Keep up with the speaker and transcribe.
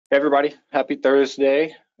Hey everybody, happy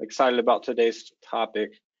Thursday. Excited about today's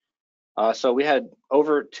topic. So we had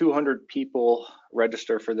over 200 people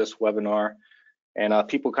register for this webinar, and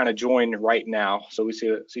people kind of join right now. So we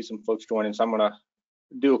see some folks joining. So I'm going to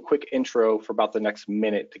do a quick intro for about the next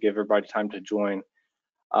minute to give everybody time to join.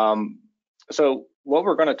 So what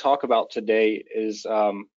we're going to talk about today is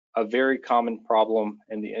a very common problem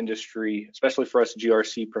in the industry, especially for us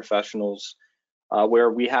GRC professionals,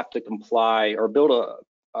 where we have to comply or build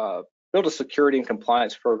a security and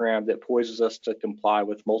compliance program that poises us to comply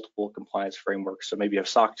with multiple compliance frameworks. So maybe you have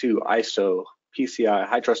SOC 2, ISO, PCI,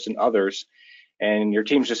 HITRUST, and others, and your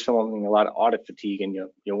team's just feeling a lot of audit fatigue, and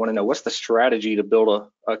you want to know what's the strategy to build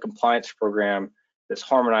a compliance program that's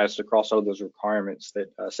harmonized across all those requirements that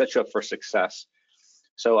sets you up for success.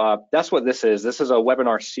 So that's what this is. This is a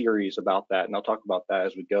webinar series about that, and I'll talk about that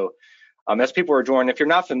as we go. As people are joining, if you're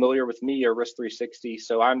not familiar with me or Risk 360,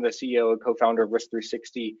 so I'm the CEO and co-founder of Risk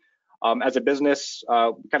 360. As a business, we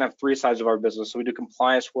kind of have three sides of our business. So we do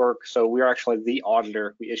compliance work. So we are actually the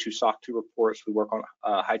auditor. We issue SOC 2 reports. We work on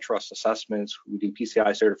HITRUST assessments. We do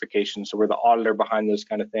PCI certification. So we're the auditor behind those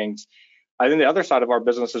kind of things. I think the other side of our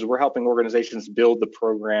business is we're helping organizations build the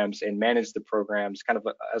programs and manage the programs, kind of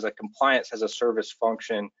as a compliance as a service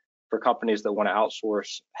function for companies that want to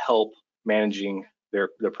outsource help managing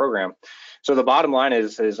their program. So the bottom line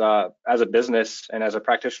is as a business and as a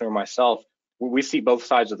practitioner myself, we see both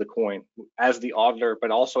sides of the coin as the auditor, but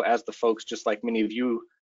also as the folks, just like many of you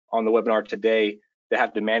on the webinar today, that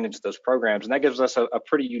have to manage those programs. And that gives us a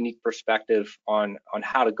pretty unique perspective on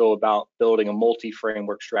how to go about building a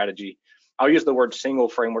multi-framework strategy. I'll use the word single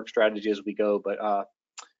framework strategy as we go, but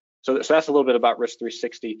so that's a little bit about Risk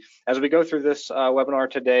 360. As we go through this webinar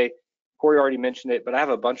today, Corey already mentioned it, but I have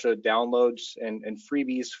a bunch of downloads and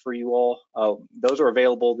freebies for you all. Those are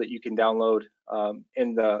available that you can download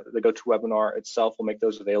in the GoToWebinar itself. We'll make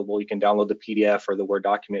those available. You can download the PDF or the Word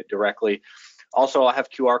document directly. Also, I'll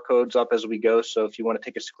have QR codes up as we go, so if you want to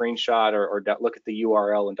take a screenshot or look at the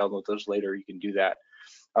URL and download those later, you can do that.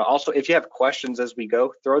 Also, if you have questions as we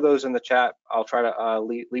go, throw those in the chat. I'll try to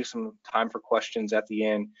leave some time for questions at the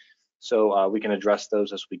end, so we can address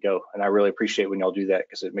those as we go. And I really appreciate when y'all do that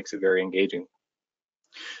because it makes it very engaging.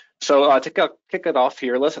 So to kick it off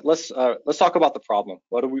here, let's talk about the problem.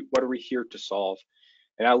 What are we here to solve?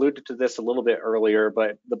 And I alluded to this a little bit earlier,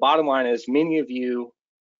 but the bottom line is many of you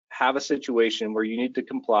have a situation where you need to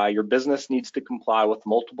comply. Your business needs to comply with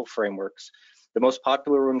multiple frameworks. The most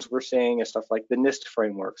popular ones we're seeing is stuff like the NIST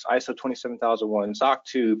frameworks, ISO 27001, SOC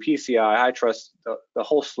 2, PCI, HITRUST, the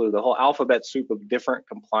whole slew, the whole alphabet soup of different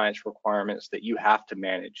compliance requirements that you have to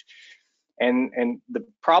manage. And the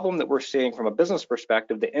problem that we're seeing from a business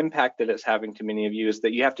perspective, the impact that it's having to many of you is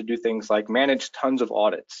that you have to do things like manage tons of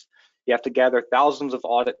audits. You have to gather thousands of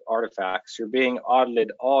audit artifacts. You're being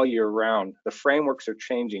audited all year round. The frameworks are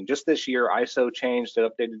changing. Just this year, ISO changed, it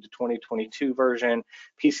updated to 2022 version.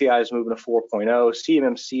 PCI is moving to 4.0.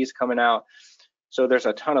 CMMC is coming out. So there's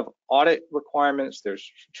a ton of audit requirements.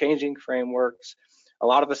 There's changing frameworks. A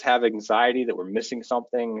lot of us have anxiety that we're missing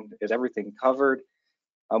something. Is everything covered?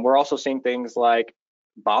 We're also seeing things like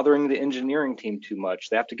bothering the engineering team too much.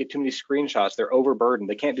 They have to get too many screenshots. They're overburdened.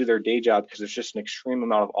 They can't do their day job because there's just an extreme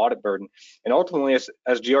amount of audit burden. And ultimately, as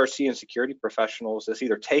GRC and security professionals, it's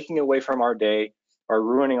either taking away from our day or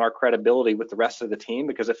ruining our credibility with the rest of the team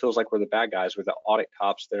because it feels like we're the bad guys. We're the audit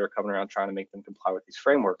cops that are coming around trying to make them comply with these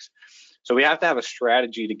frameworks. So we have to have a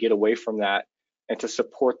strategy to get away from that and to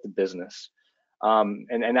support the business.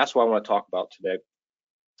 And that's what I want to talk about today.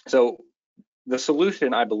 So the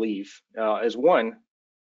solution, I believe, is one,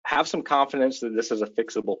 have some confidence that this is a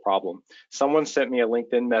fixable problem. Someone sent me a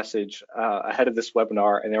LinkedIn message ahead of this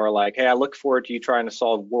webinar, and they were like, hey, I look forward to you trying to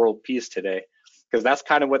solve world peace today, because that's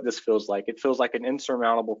kind of what this feels like. It feels like an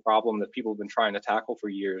insurmountable problem that people have been trying to tackle for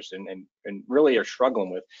years and really are struggling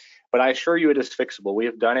with. But I assure you it is fixable. We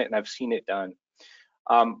have done it, and I've seen it done.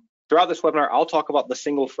 Throughout this webinar, I'll talk about the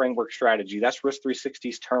single framework strategy. That's Risk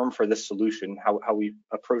 360's term for this solution, how we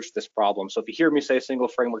approach this problem. So if you hear me say single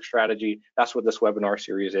framework strategy, that's what this webinar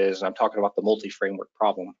series is, and I'm talking about the multi-framework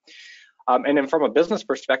problem. And then from a business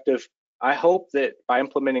perspective, I hope that by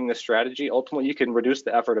implementing this strategy, ultimately you can reduce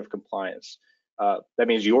the effort of compliance. That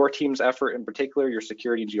means your team's effort in particular, your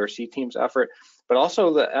security and GRC team's effort, but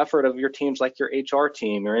also the effort of your teams like your HR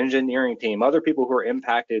team, your engineering team, other people who are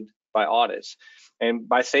impacted by audits. And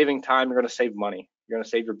by saving time, you're going to save money. You're going to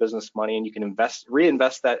save your business money, and you can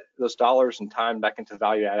reinvest those dollars and time back into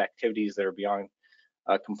value-add activities that are beyond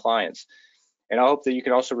compliance. And I hope that you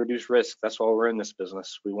can also reduce risk. That's why we're in this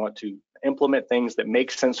business. We want to implement things that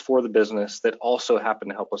make sense for the business that also happen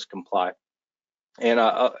to help us comply. And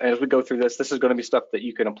as we go through this, this is going to be stuff that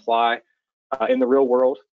you can apply in the real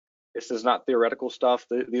world. This is not theoretical stuff.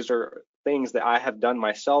 These are things that I have done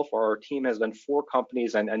myself, or our team has done for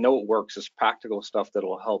companies, and I know it works. It's practical stuff that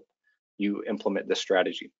will help you implement this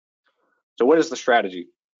strategy. So what is the strategy?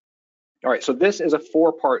 All right, so this is a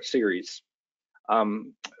 4-part series.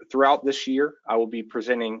 Throughout this year, I will be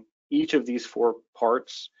presenting each of these 4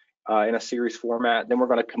 parts in a series format. Then we're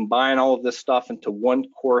going to combine all of this stuff into one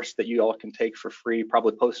course that you all can take for free,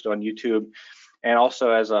 probably post it on YouTube, and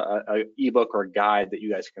also as a ebook or a guide that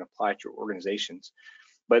you guys can apply to your organizations.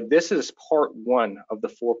 But this is part 1 of the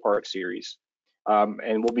 4-part series.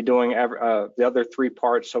 And we'll be doing the other 3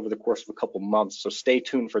 parts over the course of a couple months, so stay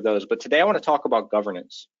tuned for those. But today I want to talk about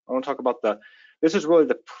governance. I want to talk about this is really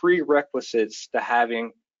the prerequisites to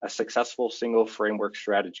having a successful single framework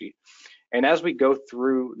strategy. And as we go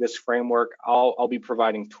through this framework, I'll be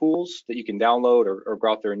providing tools that you can download or go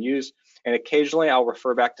out there and use. And occasionally I'll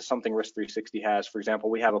refer back to something Risk 360 has. For example,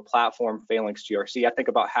 we have a platform, Phalanx GRC. I think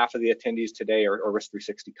about half of the attendees today are Risk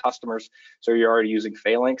 360 customers, so you're already using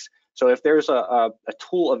Phalanx. So if there's a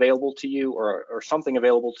tool available to you or something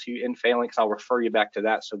available to you in Phalanx, I'll refer you back to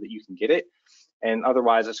that so that you can get it. And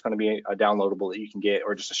otherwise, it's going to be a downloadable that you can get,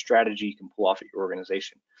 or just a strategy you can pull off at your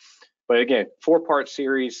organization. But again, 4-part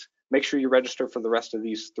series. Make sure you register for the rest of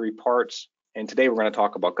these 3 parts. And today we're going to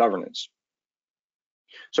talk about governance.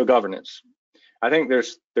 So governance. I think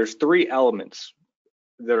there's 3 elements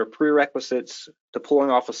that are prerequisites to pulling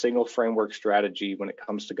off a single framework strategy when it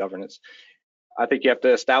comes to governance. I think you have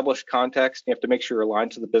to establish context. You have to make sure you're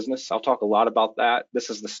aligned to the business. I'll talk a lot about that. This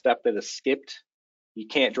is the step that is skipped. You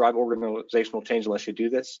can't drive organizational change unless you do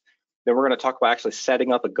this. Then we're going to talk about actually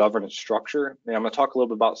setting up a governance structure. And I'm going to talk a little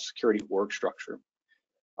bit about security org structure.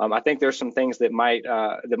 I think there's some things that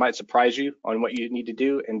might surprise you on what you need to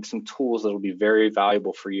do, and some tools that will be very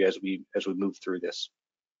valuable for you as we move through this.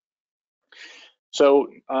 So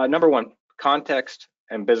number 1, context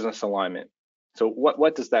and business alignment. So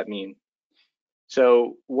what does that mean?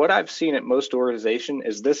 So what I've seen at most organizations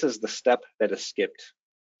is this is the step that is skipped.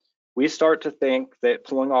 We start to think that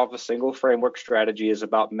pulling off a single framework strategy is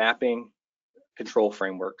about mapping control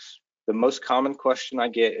frameworks. The most common question I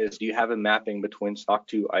get is, do you have a mapping between SOC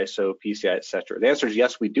 2, ISO, PCI, etc.? The answer is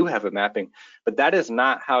yes, we do have a mapping, but that is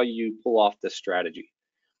not how you pull off this strategy.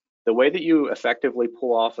 The way that you effectively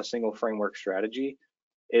pull off a single framework strategy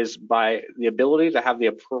is by the ability to have the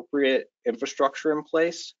appropriate infrastructure in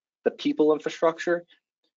place, the people infrastructure,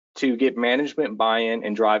 to get management buy-in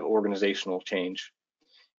and drive organizational change.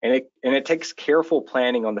 And it takes careful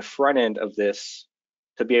planning on the front end of this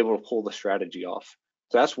to be able to pull the strategy off.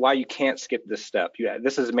 So that's why you can't skip this step.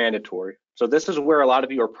 This is mandatory. So this is where a lot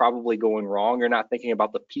of you are probably going wrong. You're not thinking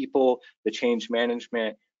about the people, the change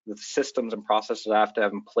management, the systems and processes I have to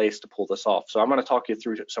have in place to pull this off. So I'm going to talk you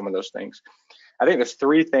through some of those things. I think there's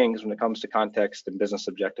 3 things when it comes to context and business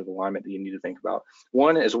objective alignment that you need to think about.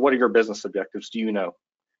 1 is, what are your business objectives? Do you know?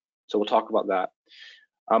 So we'll talk about that.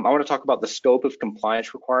 I want to talk about the scope of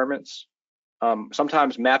compliance requirements.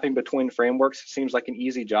 Sometimes mapping between frameworks seems like an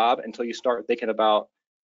easy job until you start thinking about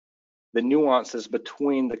the nuances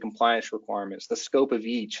between the compliance requirements, the scope of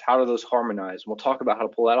each, how do those harmonize? We'll talk about how to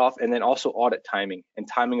pull that off, and then also audit timing and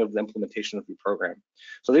timing of the implementation of your program.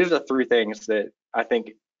 So these are the 3 things that I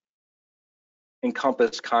think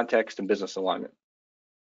encompass context and business alignment.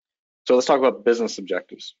 So let's talk about business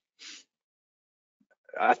objectives.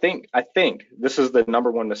 I think this is the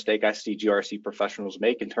number 1 mistake I see GRC professionals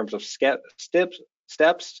make in terms of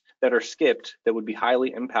steps that are skipped that would be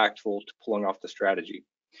highly impactful to pulling off the strategy.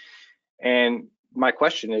 And my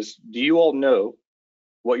question is, do you all know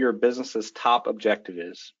what your business's top objective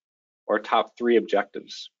is, or top 3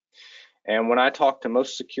 objectives? And when I talk to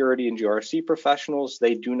most security and GRC professionals,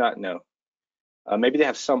 they do not know. Maybe they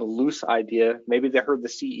have some loose idea. Maybe they heard the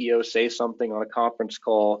CEO say something on a conference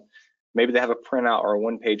call. Maybe they have a printout or a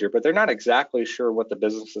 1-pager, but they're not exactly sure what the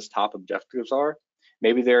business's top objectives are.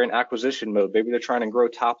 Maybe they're in acquisition mode. Maybe they're trying to grow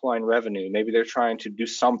top-line revenue. Maybe they're trying to do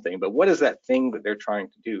something, but what is that thing that they're trying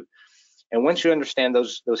to do? And once you understand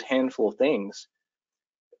those handful of things,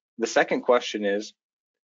 the second question is,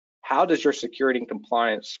 how does your security and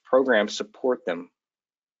compliance program support them?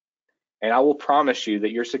 And I will promise you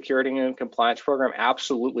that your security and compliance program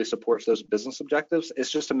absolutely supports those business objectives.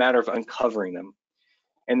 It's just a matter of uncovering them.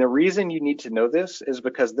 And the reason you need to know this is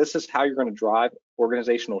because this is how you're going to drive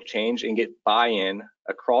organizational change and get buy-in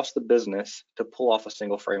across the business to pull off a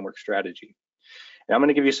single framework strategy. And I'm going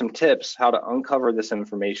to give you some tips how to uncover this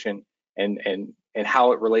information and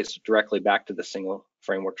how it relates directly back to the single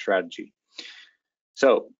framework strategy.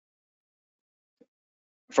 So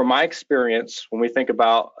from my experience, when we think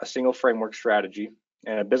about a single framework strategy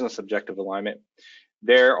and a business objective alignment,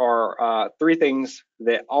 there are 3 things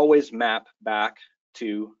that always map back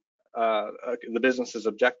to the business's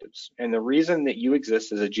objectives. And the reason that you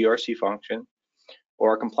exist as a GRC function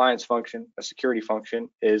or a compliance function, a security function,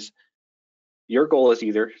 is your goal is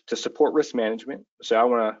either to support risk management. So I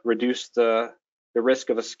want to reduce the risk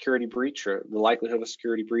of a security breach or the likelihood of a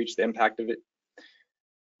security breach, the impact of it.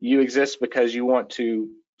 You exist because you want to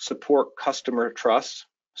support customer trust.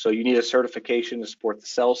 So you need a certification to support the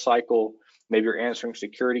sales cycle. Maybe you're answering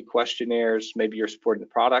security questionnaires. Maybe you're supporting the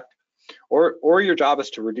product. Or your job is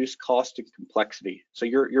to reduce cost and complexity. So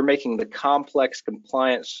you're making the complex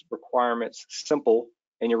compliance requirements simple,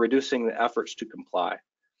 and you're reducing the efforts to comply.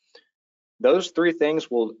 Those 3 things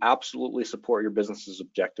will absolutely support your business's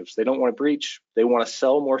objectives. They don't want to breach, they want to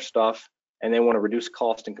sell more stuff, and they want to reduce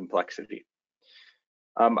cost and complexity.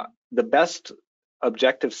 The best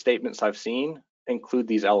objective statements I've seen include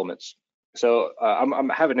these elements. So I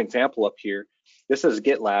have an example up here. This is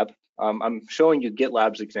GitLab. I'm showing you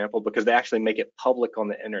GitLab's example because they actually make it public on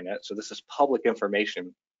the internet. So this is public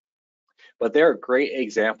information. But they're a great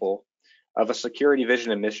example of a security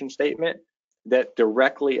vision and mission statement that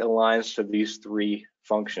directly aligns to these 3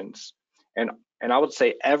 functions. And I would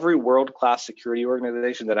say every world-class security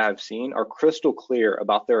organization that I've seen are crystal clear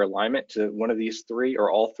about their alignment to one of these 3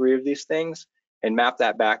 or all 3 of these things and map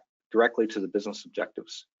that back directly to the business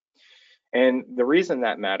objectives. And the reason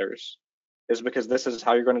that matters is because this is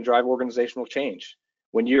how you're going to drive organizational change.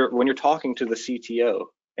 When you're talking to the CTO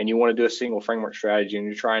and you want to do a single framework strategy and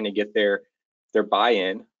you're trying to get their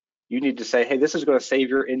buy-in, you need to say, hey, this is going to save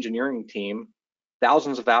your engineering team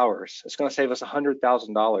thousands of hours. It's going to save us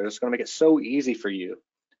 $100,000. It's going to make it so easy for you.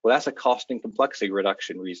 Well, that's a cost and complexity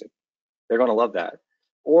reduction reason. They're going to love that.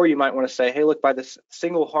 Or you might want to say, hey, look, by this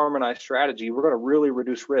single harmonized strategy, we're going to really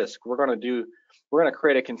reduce risk. We're going to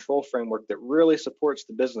create a control framework that really supports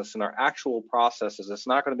the business and our actual processes. It's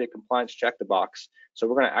not going to be a compliance check the box. So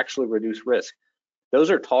we're going to actually reduce risk.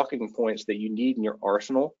 Those are talking points that you need in your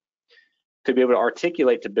arsenal to be able to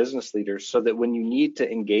articulate to business leaders so that when you need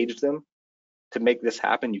to engage them to make this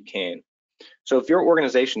happen, you can. So if your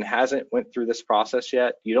organization hasn't went through this process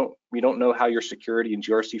yet, you don't know how your security and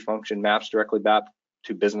GRC function maps directly back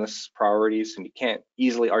to business priorities, and you can't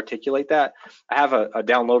easily articulate that, I have a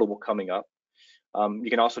downloadable coming up. You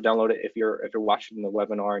can also download it if you're watching the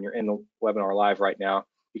webinar and you're in the webinar live right now.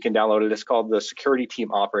 You can download it. It's called the Security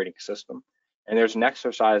Team Operating System. And there's an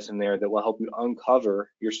exercise in there that will help you uncover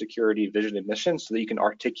your security vision and mission so that you can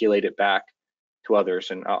articulate it back to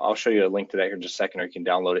others. And I'll show you a link to that here in just a second, or you can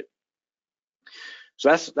download it. So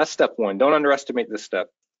that's step 1. Don't underestimate this step.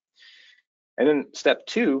 And then step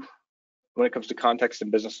 2, when it comes to context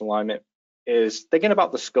and business alignment, is thinking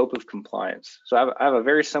about the scope of compliance. So I have a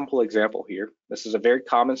very simple example here. This is a very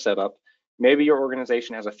common setup. Maybe your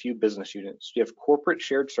organization has a few business units. You have corporate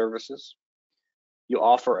shared services. You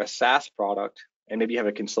offer a SaaS product, and maybe you have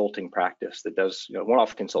a consulting practice that does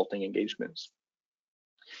one-off consulting engagements.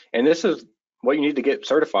 And this is what you need to get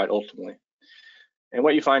certified ultimately. And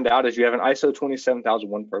what you find out is you have an ISO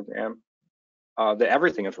 27001 program that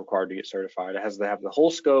everything is required to get certified. It has to have the whole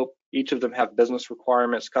scope. Each of them have business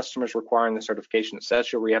requirements, customers requiring the certification,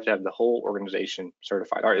 etc. where you have to have the whole organization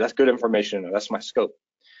certified. All right, that's good information. That's my scope.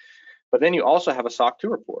 But then you also have a SOC 2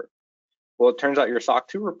 report. Well, it turns out your SOC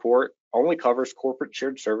 2 report only covers corporate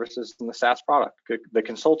shared services in the SaaS product. The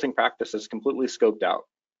consulting practice is completely scoped out.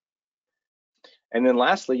 And then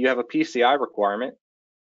lastly, you have a PCI requirement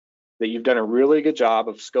that you've done a really good job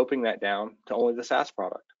of scoping that down to only the SaaS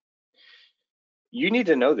product. You need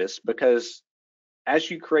to know this because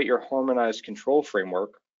as you create your harmonized control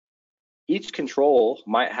framework, each control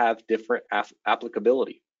might have different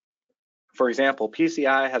applicability. For example,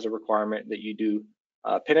 PCI has a requirement that you do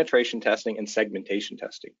penetration testing and segmentation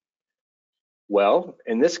testing. Well,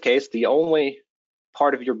 in this case, the only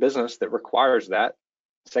part of your business that requires that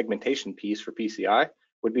segmentation piece for PCI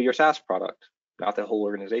would be your SaaS product, not the whole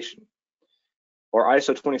organization. Or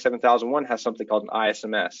ISO 27001 has something called an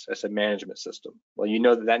ISMS, asset management system. Well, you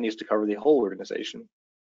know that needs to cover the whole organization.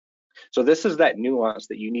 So this is that nuance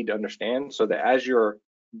that you need to understand so that as you're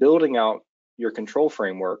building out your control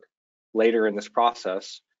framework later in this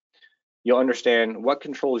process, you'll understand what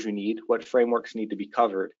controls you need, what frameworks need to be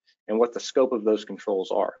covered, and what the scope of those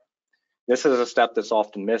controls are. This is a step that's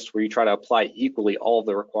often missed where you try to apply equally all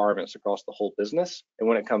the requirements across the whole business. And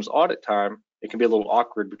when it comes audit time, it can be a little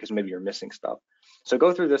awkward because maybe you're missing stuff. So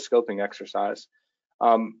go through this scoping exercise.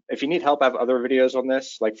 If you need help, I have other videos on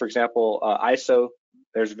this. Like for example, ISO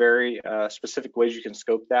There's very specific ways you can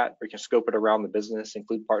scope that. You can scope it around the business,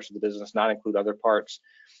 include parts of the business, not include other parts.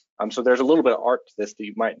 So there's a little bit of art to this that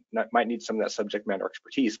you might need some of that subject matter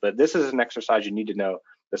expertise, but this is an exercise you need to know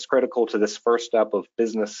that's critical to this first step of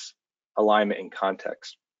business alignment and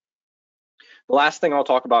context. The last thing I'll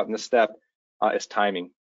talk about in this step is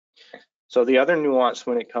timing. So the other nuance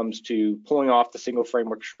when it comes to pulling off the single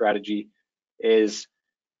framework strategy is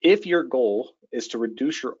if your goal is to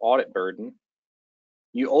reduce your audit burden,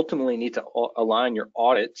 you ultimately need to align your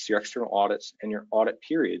audits, your external audits, and your audit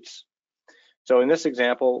periods. So in this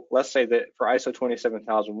example, let's say that for ISO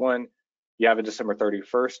 27001, you have a December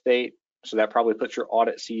 31st date. So that probably puts your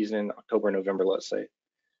audit season October, November, let's say.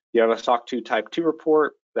 You have a SOC 2 Type 2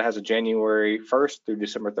 report that has a January 1st through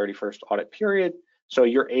December 31st audit period. So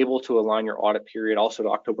you're able to align your audit period also to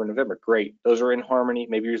October, November. Great. Those are in harmony.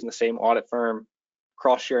 Maybe you're using the same audit firm,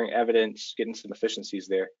 cross-sharing evidence, getting some efficiencies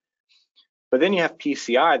there. But then you have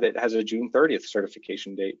PCI that has a June 30th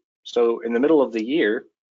certification date. So in the middle of the year,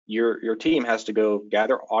 your team has to go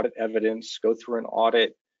gather audit evidence, go through an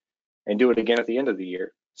audit, and do it again at the end of the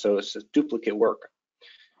year. So it's a duplicate work.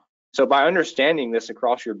 So by understanding this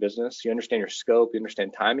across your business, you understand your scope, you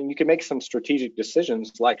understand timing, you can make some strategic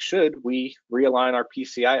decisions like, should we realign our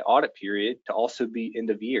PCI audit period to also be end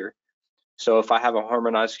of year? So if I have a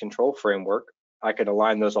harmonized control framework, I could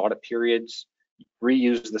align those audit periods,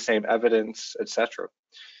 reuse the same evidence, etc.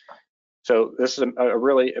 So this is a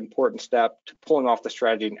really important step to pulling off the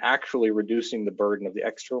strategy and actually reducing the burden of the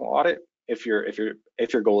external audit if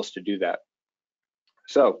your goal is to do that.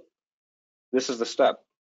 So this is the step.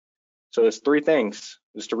 So there's three things,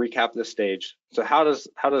 just to recap this stage. So how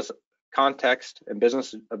does context and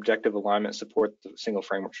business objective alignment support the single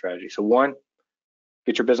framework strategy? So one,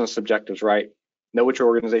 get your business objectives right. Know what your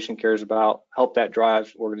organization cares about, help that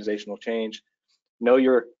drive organizational change. Know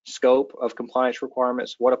your scope of compliance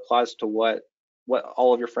requirements, what applies to what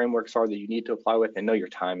all of your frameworks are that you need to apply with, and know your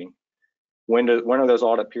timing. When are those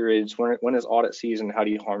audit periods? When is audit season? How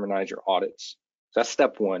do you harmonize your audits? So that's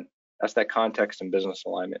step one. That's that context and business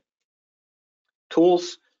alignment.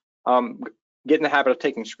 Tools, get in the habit of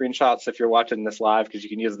taking screenshots if you're watching this live, because you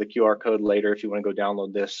can use the QR code later if you want to go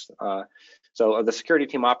download this. So the security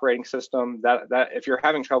team operating system, that if you're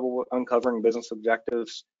having trouble uncovering business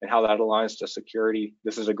objectives and how that aligns to security,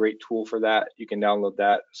 this is a great tool for that. You can download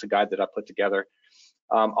that. It's a guide that I put together.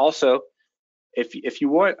 Also, if you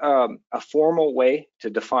want a formal way to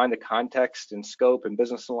define the context and scope and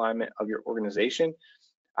business alignment of your organization,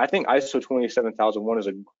 I think ISO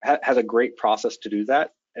 27001 has a great process to do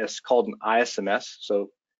that. It's called an ISMS. So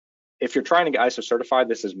if you're trying to get ISO certified,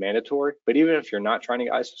 this is mandatory. But even if you're not trying to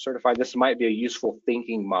get ISO certified, this might be a useful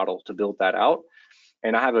thinking model to build that out.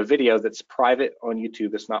 And I have a video that's private on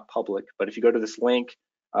YouTube. It's not public. But if you go to this link,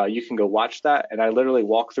 you can go watch that. And I literally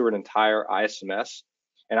walk through an entire ISMS.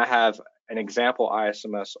 And I have an example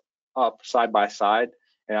ISMS up side by side.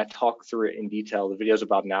 And I talk through it in detail. The video is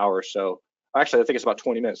about an hour or so. Actually, I think it's about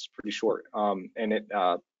 20 minutes, pretty short. And it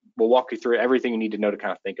will walk you through everything you need to know to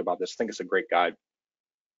kind of think about this. I think it's a great guide.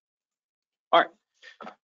 All right,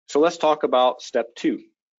 so let's talk about step two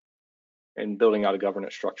in building out a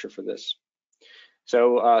governance structure for this.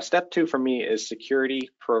 So step two for me is security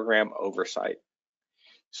program oversight.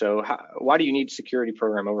 So why do you need security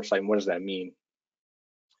program oversight, and what does that mean?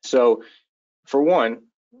 So for one,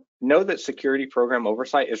 know that security program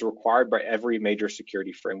oversight is required by every major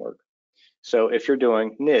security framework. So if you're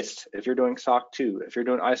doing NIST, if you're doing SOC 2, if you're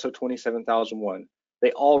doing ISO 27001,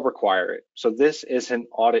 they all require it. So this is an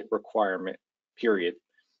audit requirement, period.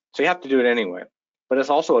 So you have to do it anyway. But it's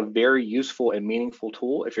also a very useful and meaningful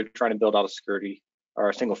tool if you're trying to build out a security or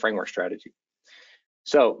a single framework strategy.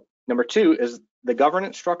 So number two is the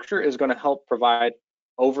governance structure is going to help provide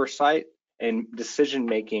oversight and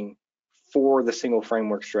decision-making for the single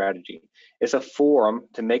framework strategy. It's a forum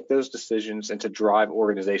to make those decisions and to drive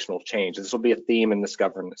organizational change. This will be a theme in this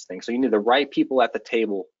governance thing. So you need the right people at the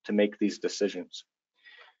table to make these decisions.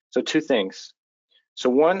 So two things. So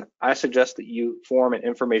one, I suggest that you form an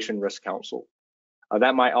information risk council.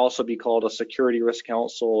 That might also be called a security risk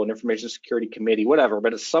council, an information security committee, whatever,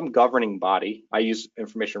 but it's some governing body. I use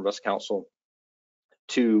information risk council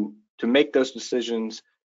to make those decisions,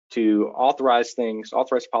 to authorize things,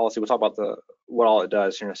 authorize policy. We'll talk about what all it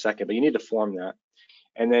does here in a second, but you need to form that.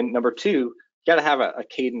 And then number two, you got to have a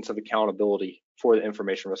cadence of accountability for the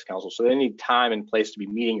information risk council. So they need time and place to be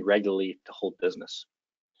meeting regularly to hold business.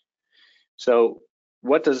 So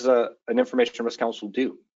what does an information risk council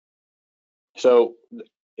do? So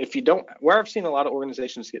if you don't, where I've seen a lot of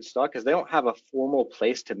organizations get stuck is they don't have a formal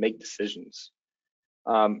place to make decisions.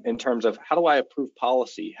 in terms of how do I approve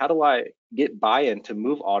policy? How do I get buy-in to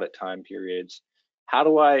move audit time periods? How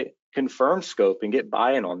do I confirm scope and get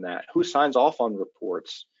buy-in on that? Who signs off on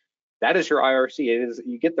reports? That is your IRC. It is,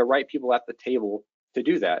 you get the right people at the table to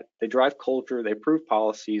do that. They drive culture, they approve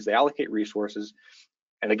policies, they allocate resources,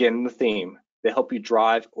 and again, the theme, they help you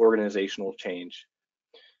drive organizational change.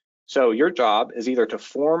 So your job is either to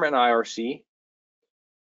form an IRC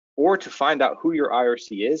or to find out who your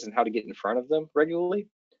IRC is and how to get in front of them regularly,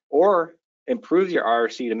 or improve your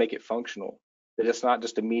IRC to make it functional. That it's not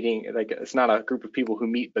just a meeting, like it's not a group of people who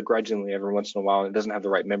meet begrudgingly every once in a while and it doesn't have the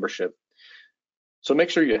right membership. So make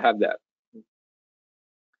sure you have that.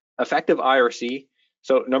 Effective IRC.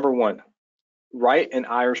 So number one, write an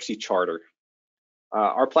IRC charter.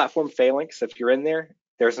 Our platform Phalanx, if you're in there,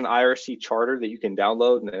 there's an IRC charter that you can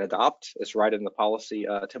download and adopt. It's right in the policy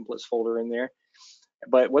templates folder in there.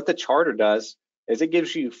 But what the charter does is it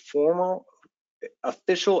gives you formal,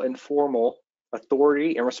 official and formal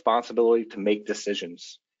authority and responsibility to make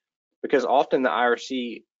decisions. Because often the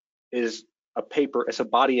IRC is a paper, it's a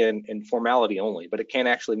body in formality only, but it can't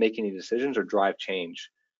actually make any decisions or drive change.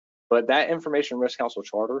 But that Information Risk Council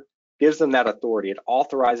charter gives them that authority. It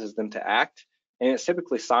authorizes them to act, and it's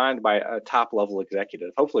typically signed by a top level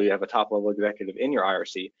executive. Hopefully you have a top level executive in your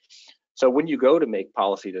IRC. So when you go to make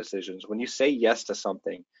policy decisions, when you say yes to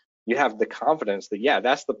something, you have the confidence that, yeah,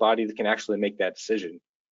 that's the body that can actually make that decision.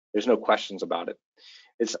 There's no questions about it.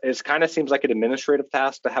 It's kind of seems like an administrative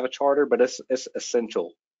task to have a charter, but it's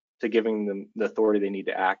essential to giving them the authority they need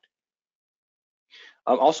to act.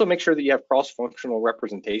 Also make sure that you have cross-functional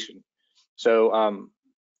representation. So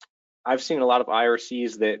I've seen a lot of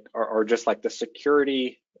IRCs that are just like the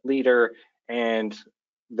security leader and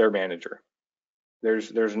their manager.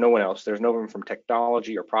 There's no one else. There's no one from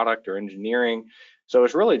technology or product or engineering. So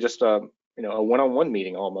it's really just a one-on-one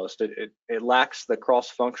meeting almost. It lacks the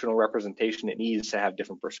cross-functional representation it needs to have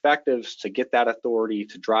different perspectives, to get that authority,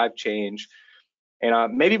 to drive change.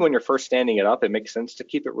 And maybe when you're first standing it up, it makes sense to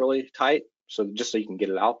keep it really tight, so just so you can get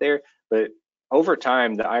it out there. But over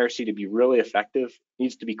time, the IRC to be really effective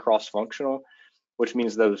needs to be cross-functional, which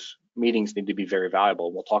means those meetings need to be very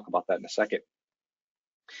valuable. We'll talk about that in a second.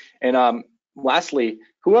 And lastly,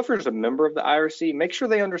 whoever is a member of the IRC, make sure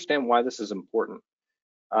they understand why this is important.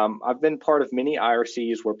 I've been part of many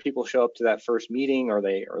IRCs where people show up to that first meeting, or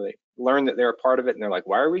they learn that they're a part of it, and they're like,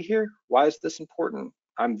 why are we here? Why is this important?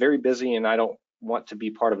 I'm very busy and I don't want to be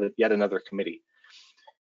part of yet another committee.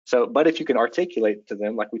 So, but if you can articulate to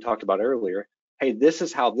them, like we talked about earlier, hey, this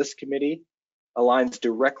is how this committee aligns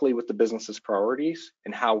directly with the business's priorities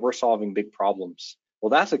and how we're solving big problems. Well,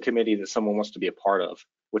 that's a committee that someone wants to be a part of,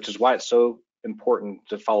 which is why it's so important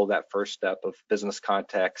to follow that first step of business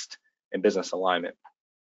context and business alignment.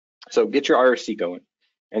 So get your IRC going.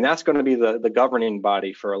 And that's going to be the governing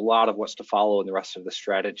body for a lot of what's to follow in the rest of the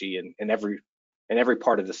strategy and every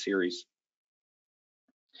part of the series.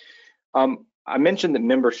 I mentioned that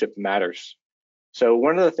membership matters. So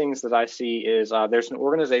one of the things that I see is there's an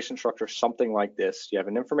organization structure, something like this. You have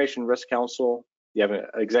an Information Risk Council, you have an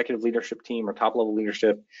executive leadership team or top level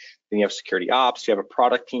leadership, then you have security ops, you have a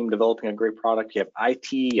product team developing a great product, you have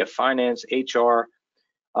IT, you have finance, HR,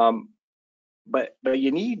 but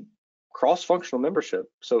you need cross-functional membership.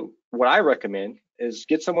 So what I recommend is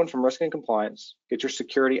get someone from risk and compliance, get your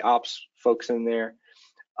security ops folks in there,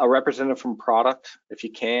 a representative from product if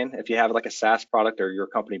you can, if you have like a SaaS product or your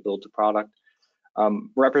company builds a product,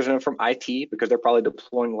 representative from IT because they're probably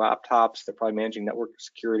deploying laptops, they're probably managing network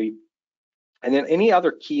security, and then any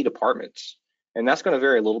other key departments. And that's going to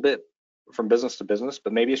vary a little bit from business to business,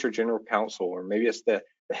 but maybe it's your general counsel or maybe it's the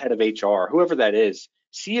head of HR, whoever that is.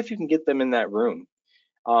 See if you can get them in that room.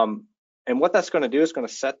 And what that's going to do is going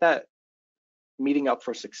to set that meeting up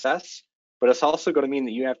for success, but it's also going to mean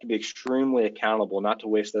that you have to be extremely accountable not to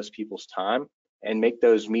waste those people's time and make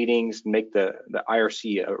those meetings, make the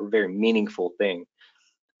IRC a very meaningful thing.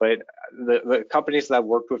 But the companies that I've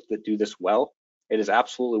worked with that do this well, it is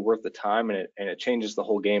absolutely worth the time, and it changes the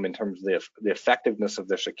whole game in terms of the effectiveness of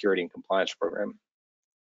their security and compliance program.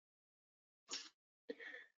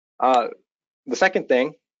 The second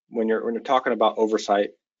thing when you're talking about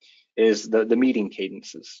oversight is the meeting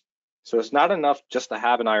cadences. So it's not enough just to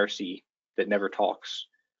have an IRC that never talks.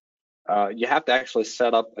 You have to actually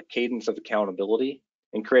set up a cadence of accountability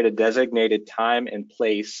and create a designated time and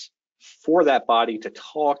place for that body to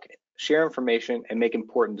talk, share information, and make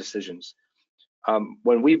important decisions.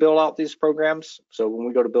 When we build out these programs, so when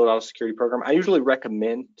we go to build out a security program, I usually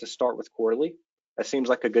recommend to start with quarterly. That seems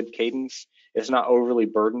like a good cadence. It's not overly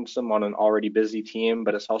burdensome on an already busy team,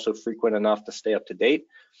 but it's also frequent enough to stay up to date.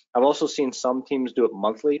 I've also seen some teams do it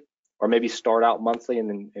monthly or maybe start out monthly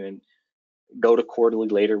and then go to quarterly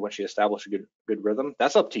later once you establish a good rhythm.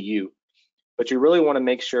 That's up to you. But you really want to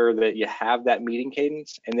make sure that you have that meeting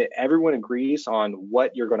cadence and that everyone agrees on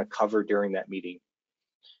what you're going to cover during that meeting.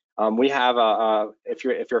 We have if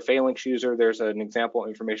you're a Phalanx user, there's an example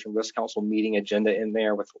Information Risk Council meeting agenda in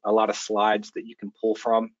there with a lot of slides that you can pull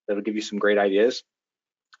from that'll give you some great ideas.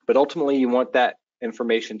 But ultimately, you want that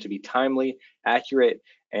information to be timely, accurate,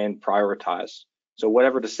 and prioritized. So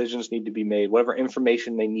whatever decisions need to be made, whatever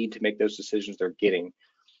information they need to make those decisions, they're getting.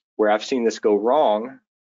 Where I've seen this go wrong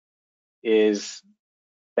is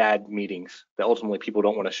bad meetings that ultimately people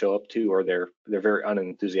don't want to show up to, or they're very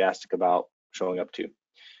unenthusiastic about showing up to.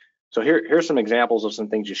 So here's some examples of some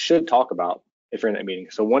things you should talk about if you're in that meeting.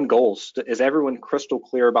 So one, goals. Is everyone crystal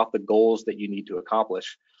clear about the goals that you need to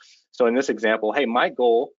accomplish? So in this example, hey, my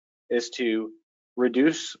goal is to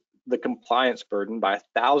reduce the compliance burden by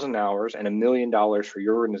 1,000 hours and $1 million for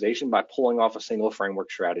your organization by pulling off a single framework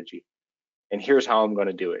strategy. And here's how I'm going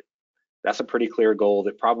to do it. That's a pretty clear goal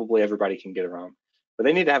that probably everybody can get around. But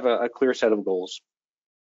they need to have a clear set of goals.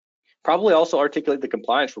 Probably also articulate the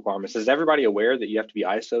compliance requirements. Is everybody aware that you have to be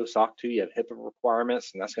ISO, SOC 2, you have HIPAA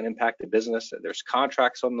requirements, and that's going to impact the business, that there's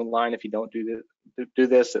contracts on the line if you don't do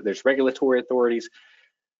this, that there's regulatory authorities.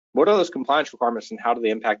 What are those compliance requirements and how do they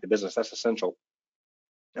impact the business? That's essential.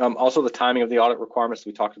 Also the timing of the audit requirements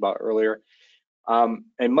we talked about earlier. And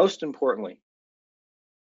most importantly,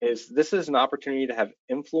 this is an opportunity to have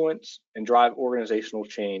influence and drive organizational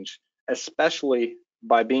change, especially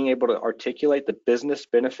by being able to articulate the business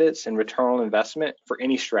benefits and return on investment for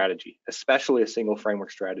any strategy, especially a single framework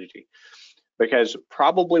strategy. Because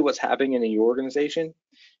probably what's happening in your organization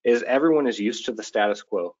is everyone is used to the status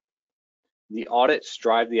quo. The audits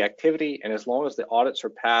drive the activity, and as long as the audits are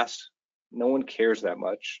passed, no one cares that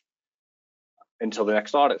much until the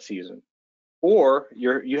next audit season. Or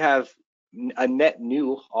you have a net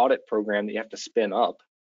new audit program that you have to spin up,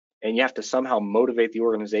 and you have to somehow motivate the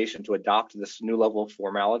organization to adopt this new level of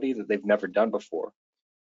formality that they've never done before.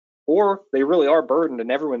 Or they really are burdened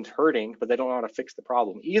and everyone's hurting, but they don't know how to fix the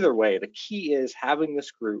problem. Either way, the key is having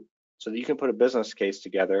this group so that you can put a business case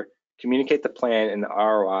together, communicate the plan and the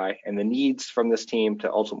ROI and the needs from this team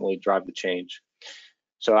to ultimately drive the change.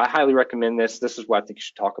 So I highly recommend this. This is what I think you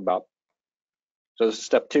should talk about. So this is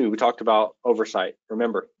step 2. We talked about oversight.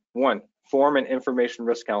 Remember, 1, form an Information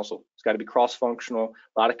Risk Council. It's got to be cross-functional,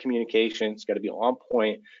 a lot of communication. It's got to be on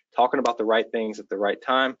point, talking about the right things at the right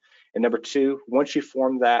time. And number 2, once you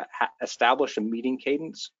form that, establish a meeting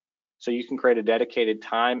cadence so you can create a dedicated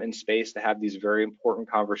time and space to have these very important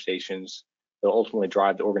conversations that will ultimately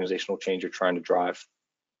drive the organizational change you're trying to drive.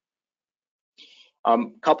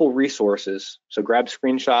 Couple resources. So grab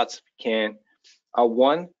screenshots if you can.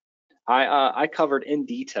 One, I covered in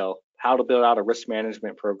detail how to build out a risk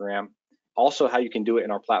management program. Also, how you can do it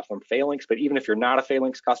in our platform Phalanx. But even if you're not a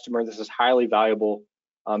Phalanx customer, this is highly valuable.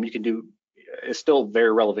 It's still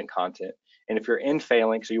very relevant content. And if you're in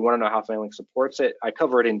Phalanx or you want to know how Phalanx supports it, I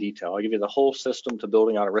cover it in detail. I give you the whole system to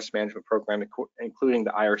building out a risk management program, including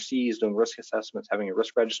the IRCs, doing risk assessments, having a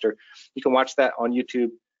risk register. You can watch that on YouTube.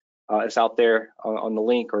 It's out there on the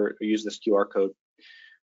link, or use this QR code.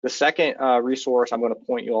 The second resource I'm going to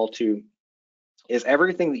point you all to is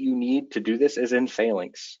everything that you need to do this is in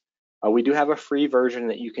Phalanx. We do have a free version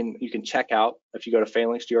that you can check out if you go to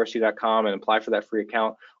phalanxgrc.com and apply for that free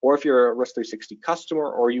account, or if you're a Risk 360 customer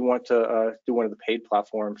or you want to do one of the paid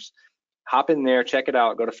platforms, hop in there, check it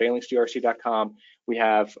out, go to phalanxgrc.com. We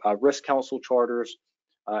have risk council charters,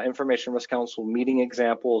 Information Risk Council meeting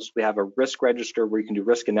examples. We have a risk register where you can do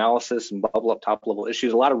risk analysis and bubble up top level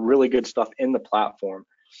issues, a lot of really good stuff in the platform.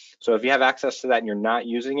 So if you have access to that and you're not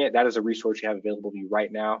using it, that is a resource you have available to you right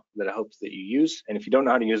now that I hope that you use. And if you don't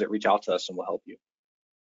know how to use it, reach out to us and we'll help you.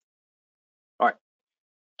 All right,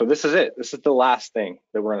 so this is it. This is the last thing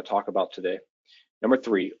that we're going to talk about today. Number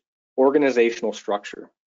 3, organizational structure.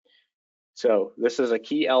 So this is a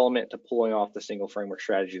key element to pulling off the single framework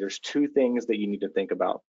strategy. There's 2 things that you need to think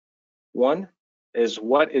about. One is,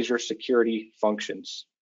 what is your security functions?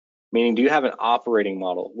 Meaning, do you have an operating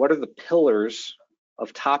model? What are the pillars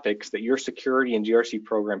of topics that your security and GRC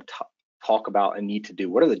program talk about and need to do?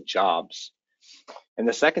 What are the jobs? And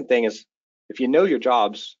the second thing is, if you know your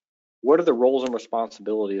jobs, what are the roles and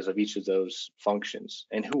responsibilities of each of those functions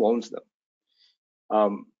and who owns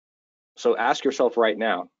them? So ask yourself right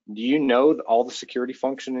now, do you know all the security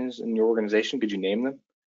functions in your organization? Could you name them?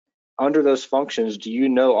 Under those functions, do you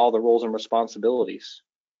know all the roles and responsibilities?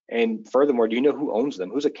 And furthermore, do you know who owns them?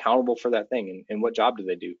 Who's accountable for that thing, and what job do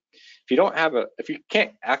they do? If you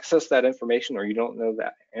can't access that information, or you don't know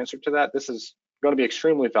that answer to that, this is going to be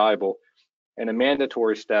extremely valuable and a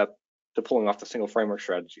mandatory step to pulling off the single framework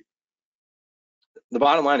strategy. The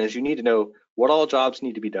bottom line is you need to know what all jobs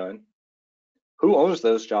need to be done, who owns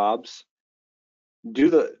those jobs,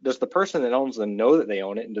 does the person that owns them know that they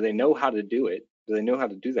own it, and do they know how to do it? Do they know how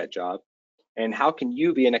to do that job? And how can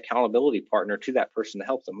you be an accountability partner to that person to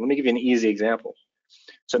help them? Let me give you an easy example.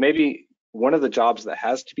 So maybe one of the jobs that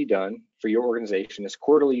has to be done for your organization is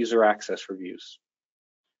quarterly user access reviews.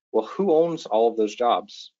 Well, who owns all of those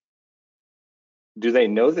jobs? Do they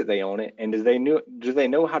know that they own it? And do they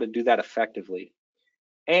know how to do that effectively?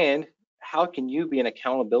 And how can you be an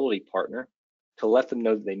accountability partner to let them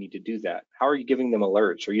know that they need to do that? How are you giving them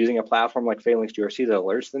alerts? Are you using a platform like Phalanx GRC that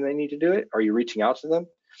alerts them they need to do it? Are you reaching out to them?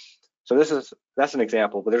 So that's an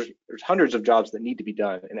example, but there's hundreds of jobs that need to be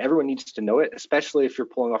done, and everyone needs to know it, especially if you're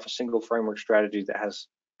pulling off a single framework strategy that has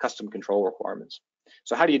custom control requirements.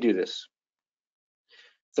 So how do you do this?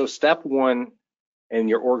 So step one in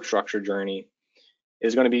your org structure journey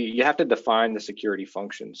is going to be, you have to define the security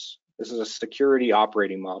functions. This is a security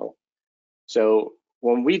operating model. So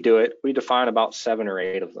when we do it, we define about 7 or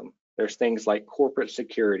 8 of them. There's things like corporate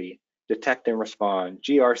security, detect and respond,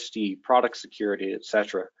 GRC, product security,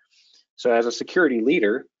 etc. So as a security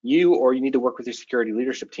leader, you need to work with your security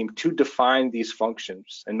leadership team to define these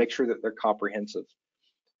functions and make sure that they're comprehensive.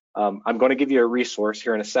 I'm going to give you a resource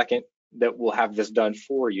here in a second that will have this done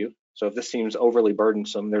for you. So if this seems overly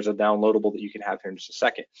burdensome, there's a downloadable that you can have here in just a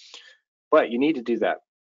second. But you need to do that.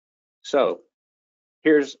 So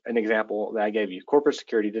here's an example that I gave you: corporate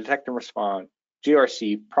security, detect and respond,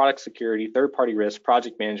 GRC, product security, third-party risk,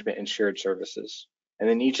 project management, and shared services. And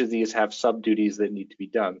then each of these have sub-duties that need to be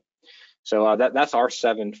done. So that's our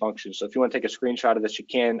 7 functions. So if you want to take a screenshot of this, you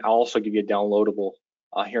can. I'll also give you a downloadable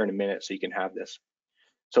here in a minute so you can have this.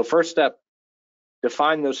 So first step,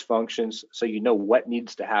 define those functions so you know what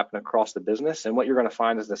needs to happen across the business. And what you're going to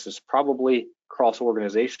find is this is probably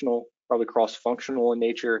cross-organizational, probably cross-functional in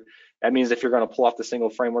nature. That means if you're going to pull off the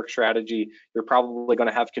single framework strategy, you're probably going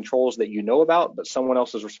to have controls that you know about, but someone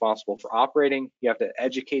else is responsible for operating. You have to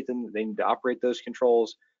educate them that they need to operate those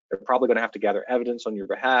controls. They're probably going to have to gather evidence on your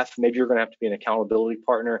behalf. Maybe you're going to have to be an accountability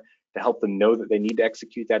partner to help them know that they need to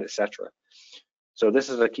execute that, etc. So this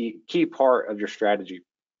is a key part of your strategy.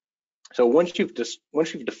 So once you've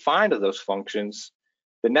defined those functions,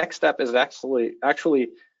 the next step is actually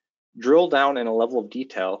drill down in a level of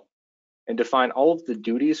detail and define all of the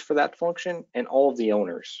duties for that function and all of the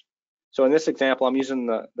owners. So in this example, I'm using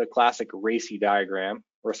the classic RACI diagram: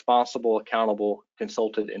 responsible, accountable,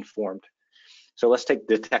 consulted, informed. So let's take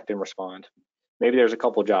detect and respond. Maybe there's a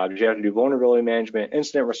couple jobs. You have to do vulnerability management,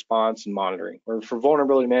 incident response, and monitoring. Or for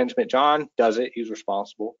vulnerability management, John does it, he's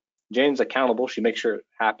responsible. Jane's accountable, she makes sure it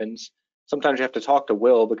happens. Sometimes you have to talk to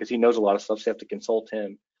Will because he knows a lot of stuff, so you have to consult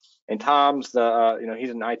him. And Tom's he's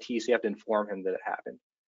in IT, so you have to inform him that it happened.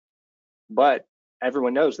 But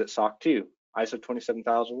everyone knows that SOC 2, ISO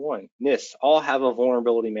 27001, NIST all have a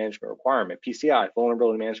vulnerability management requirement, PCI,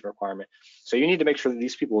 vulnerability management requirement. So you need to make sure that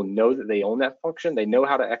these people know that they own that function, they know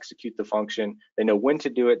how to execute the function, they know when to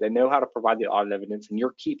do it, they know how to provide the audit evidence, and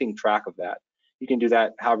you're keeping track of that. You can do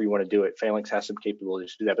that however you want to do it. Phalanx has some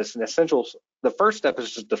capabilities to do that, but it's an essential. The first step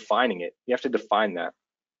is just defining it. You have to define that.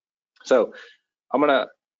 So I'm going to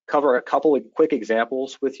cover a couple of quick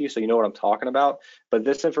examples with you so you know what I'm talking about, but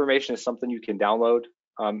this information is something you can download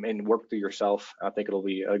and work through yourself. I think it'll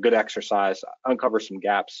be a good exercise, uncover some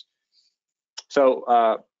gaps.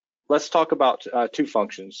 So let's talk about 2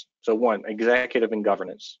 functions. So 1, executive and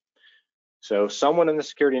governance. So someone in the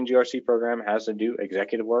security and GRC program has to do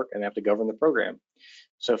executive work and they have to govern the program.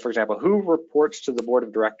 So for example, who reports to the board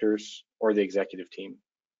of directors or the executive team?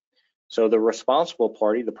 So the responsible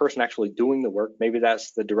party, the person actually doing the work, maybe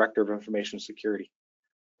that's the director of information security.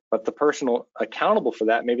 But the person accountable for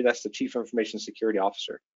that, maybe that's the chief information security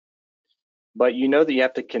officer. But you know that you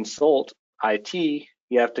have to consult IT,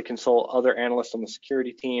 you have to consult other analysts on the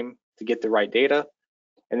security team to get the right data,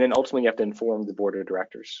 and then ultimately you have to inform the board of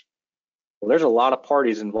directors. Well, there's a lot of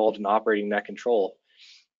parties involved in operating that control,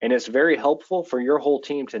 and it's very helpful for your whole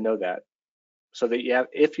team to know that, so that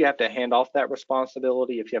if you have to hand off that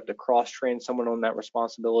responsibility, if you have to cross-train someone on that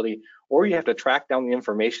responsibility, or you have to track down the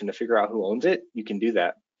information to figure out who owns it, you can do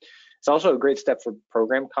that. It's also a great step for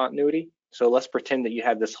program continuity. So let's pretend that you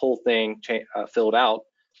have this whole thing filled out,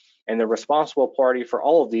 and the responsible party for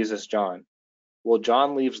all of these is John. Well,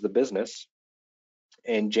 John leaves the business,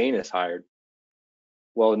 and Jane is hired.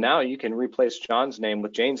 Well, now you can replace John's name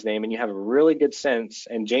with Jane's name, and you have a really good sense,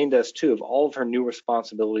 and Jane does too, of all of her new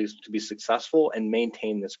responsibilities to be successful and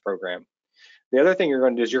maintain this program. The other thing you're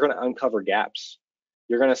going to do is you're going to uncover gaps.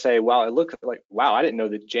 You're going to say, wow, it looks like, wow, I didn't know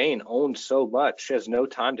that Jane owned so much. She has no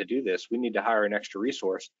time to do this. We need to hire an extra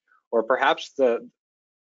resource. or perhaps the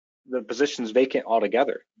position's vacant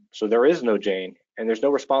altogether. So there is no Jane and there's no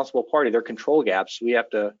responsible party. There are control gaps. We have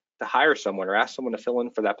to hire someone or ask someone to fill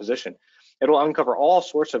in for that position. It'll uncover all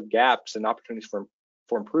sorts of gaps and opportunities for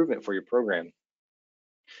improvement for your program.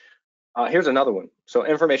 Here's another one. So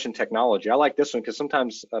information technology. I like this one because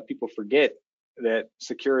sometimes people forget that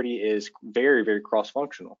security is very, very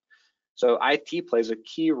cross-functional. So IT plays a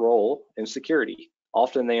key role in security.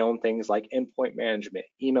 Often they own things like endpoint management,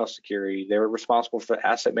 email security. They're responsible for the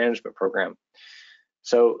asset management program.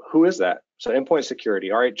 So who is that? So endpoint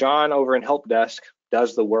security. All right, John over in help desk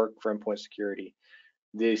does the work for endpoint security.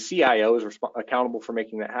 The CIO is accountable for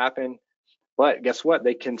making that happen. But guess what?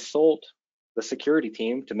 They consult the security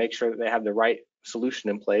team to make sure that they have the right solution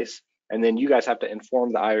in place. And then you guys have to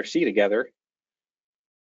inform the IRC together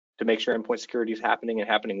to make sure endpoint security is happening and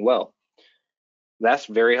happening well. That's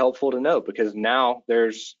very helpful to know because now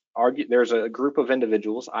there's a group of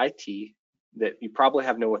individuals, IT, that you probably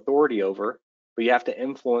have no authority over, but you have to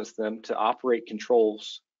influence them to operate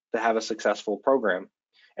controls to have a successful program.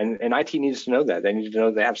 And IT needs to know that. They need to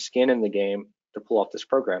know they have skin in the game to pull off this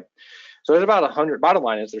program. So there's about 100, bottom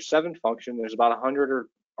line is there's 7 functions, there's about 100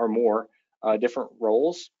 or more different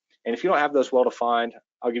roles. And if you don't have those well defined,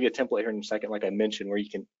 I'll give you a template here in a second, like I mentioned, where you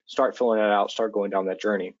can start filling it out, start going down that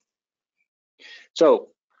journey. So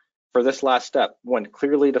for this last step, 1,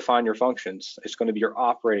 clearly define your functions. It's going to be your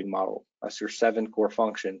operating model. That's your 7 core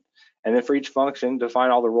function. And then for each function,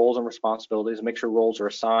 define all the roles and responsibilities, make sure roles are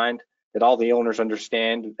assigned, that all the owners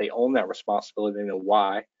understand that they own that responsibility, they know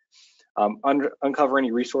why. Uncover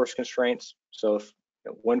any resource constraints. So if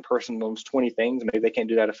one person owns 20 things, maybe they can't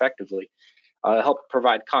do that effectively. Help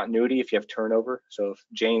provide continuity if you have turnover. So if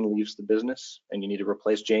Jane leaves the business and you need to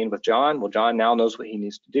replace Jane with John, well, John now knows what he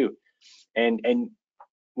needs to do. And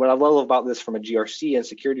what I love about this from a GRC and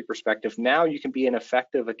security perspective, now you can be an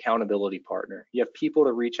effective accountability partner. You have people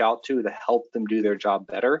to reach out to help them do their job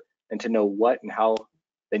better and to know what and how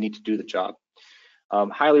they need to do the job.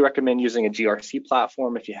 Highly recommend using a GRC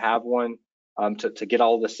platform if you have one to get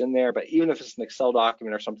all of this in there, but even if it's an Excel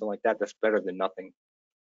document or something like that, that's better than nothing.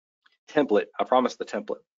 Template, I promise the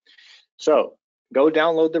template. So go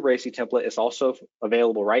download the RACI template. It's also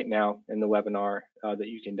available right now in the webinar that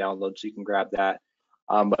you can download, so you can grab that.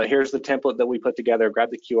 But here's the template that we put together. Grab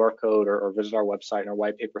the QR code or visit our website in our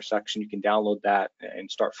white paper section. You can download that and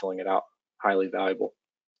start filling it out. Highly valuable.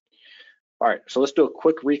 All right, so let's do a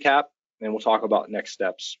quick recap and we'll talk about next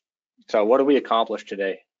steps. So what did we accomplish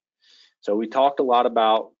today? So we talked a lot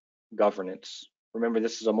about governance. Remember,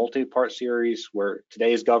 this is a multi-part series where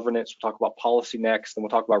today is governance. We'll talk about policy next, then we'll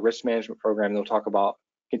talk about risk management program, then we'll talk about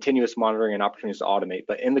continuous monitoring and opportunities to automate.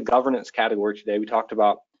 But in the governance category today, we talked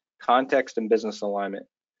about context and business alignment.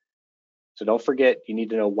 So don't forget, you need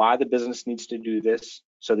to know why the business needs to do this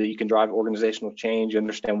so that you can drive organizational change,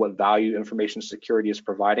 understand what value information security is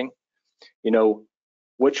providing. You know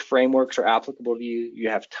which frameworks are applicable to you. You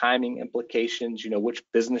have timing implications, you know which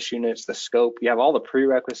business units, the scope. You have all the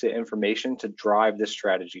prerequisite information to drive this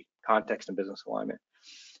strategy, context and business alignment.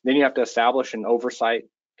 Then you have to establish an oversight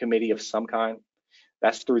committee of some kind.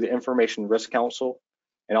 That's through the Information Risk Council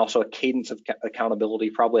and also a cadence of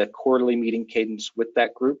accountability, probably a quarterly meeting cadence with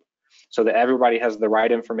that group so that everybody has the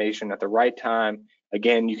right information at the right time.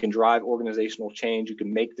 Again, you can drive organizational change, you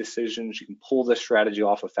can make decisions, you can pull this strategy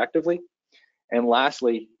off effectively. And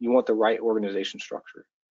lastly, you want the right organization structure.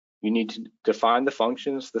 You need to define the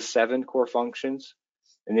functions, the 7 core functions,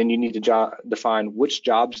 and then you need to define which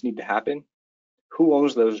jobs need to happen, who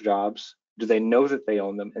owns those jobs, do they know that they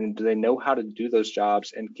own them, and do they know how to do those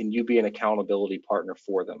jobs, and can you be an accountability partner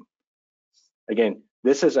for them? Again,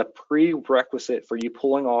 this is a prerequisite for you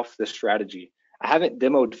pulling off this strategy. I haven't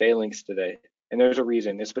demoed Phalanx today, and there's a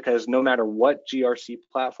reason. It's because no matter what GRC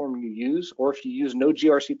platform you use, or if you use no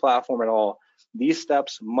GRC platform at all, these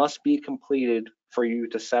steps must be completed for you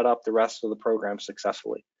to set up the rest of the program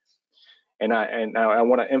successfully. And I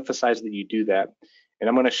want to emphasize that you do that. And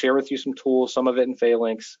I'm going to share with you some tools, some of it in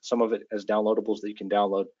Phalanx, some of it as downloadables that you can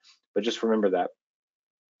download, but just remember that.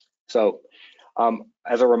 So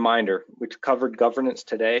as a reminder, we covered governance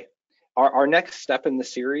today. Our next step in the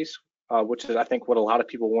series, which is I think what a lot of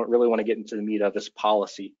people really want to get into the meat of, is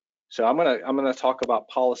policy. So I'm gonna talk about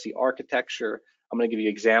policy architecture. I'm going to give you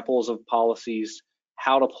examples of policies,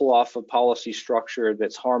 how to pull off a policy structure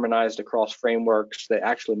that's harmonized across frameworks, that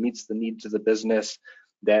actually meets the needs of the business,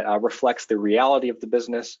 that reflects the reality of the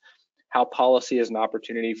business, how policy is an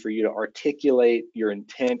opportunity for you to articulate your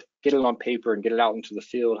intent, get it on paper and get it out into the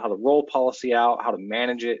field, how to roll policy out, how to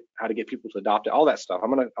manage it, how to get people to adopt it, all that stuff.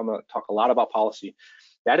 I'm gonna talk a lot about policy.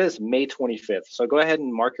 That is May 25th. So go ahead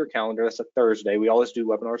and mark your calendar. That's a Thursday. We always do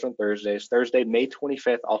webinars on Thursdays. Thursday, May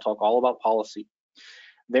 25th, I'll talk all about policy.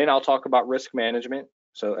 Then I'll talk about risk management.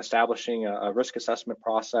 So establishing a risk assessment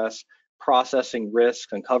process, processing risk,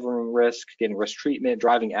 uncovering risk, getting risk treatment,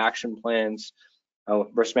 driving action plans.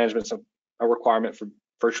 Risk management is a requirement for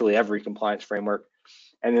virtually every compliance framework.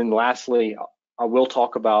 And then lastly, I will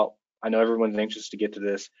talk about, I know everyone's anxious to get to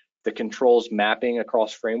this, the controls mapping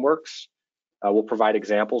across frameworks. We'll provide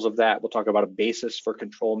examples of that. We'll talk about a basis for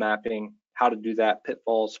control mapping, how to do that,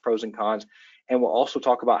 pitfalls, pros and cons, and we'll also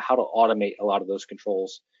talk about how to automate a lot of those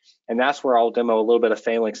controls. And that's where I'll demo a little bit of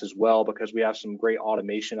Phalanx as well, because we have some great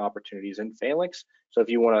automation opportunities in Phalanx. So if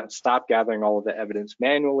you want to stop gathering all of the evidence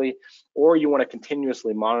manually, or you want to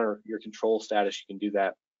continuously monitor your control status, you can do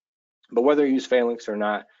that. But whether you use Phalanx or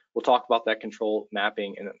not, we'll talk about that control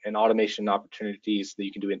mapping and automation opportunities that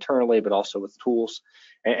you can do internally, but also with tools.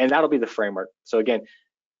 And that'll be the framework. So again,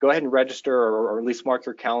 go ahead and register or at least mark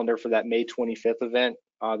your calendar for that May 25th event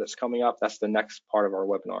that's coming up. That's the next part of our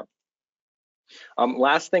webinar.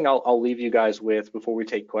 Last thing I'll leave you guys with before we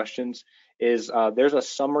take questions is there's a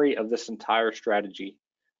summary of this entire strategy.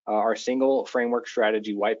 Our single framework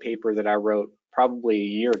strategy white paper that I wrote probably a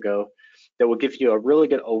year ago that will give you a really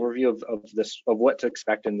good overview of what to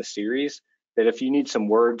expect in the series. That if you need some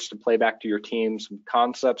words to play back to your team, some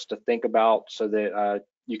concepts to think about so that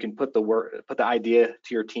you can put the idea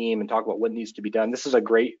to your team and talk about what needs to be done. This is a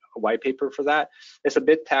great white paper for that. It's a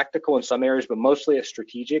bit tactical in some areas, but mostly it's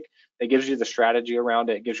strategic. It gives you the strategy around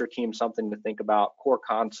it. It gives your team something to think about, core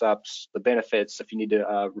concepts, the benefits, if you need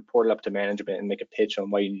to report it up to management and make a pitch on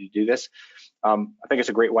why you need to do this. I think it's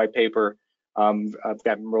a great white paper. I've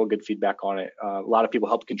gotten real good feedback on it. A lot of people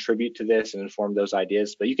help contribute to this and inform those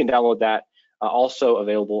ideas, but you can download that. Also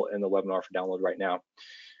available in the webinar for download right now.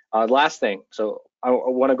 Last thing, so I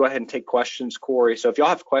want to go ahead and take questions, Corey. So if y'all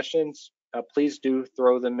have questions, please do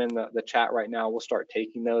throw them in the chat right now. We'll start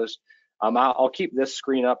taking those. I'll keep this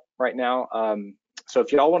screen up right now. So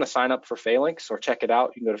if y'all want to sign up for Phalanx or check it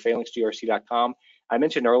out, you can go to phalanxgrc.com. I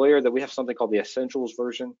mentioned earlier that we have something called the Essentials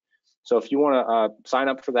version. So if you want to sign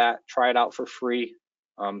up for that, try it out for free,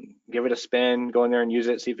 give it a spin, go in there and use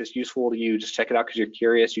it, see if it's useful to you. Just check it out because you're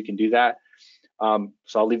curious, you can do that.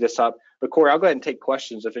 So I'll leave this up. But Corey, I'll go ahead and take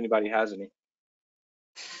questions if anybody has any.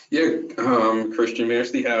 Yeah, Christian, we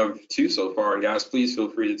actually have two so far. And guys, please feel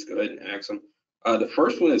free to go ahead and ask them. The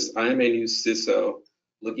first one is, I am a new CISO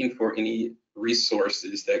looking for any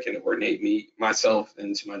resources that can coordinate myself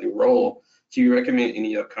into my new role. Do you recommend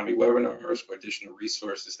any upcoming webinars or additional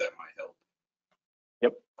resources that might help?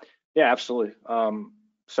 Yep. Yeah, absolutely.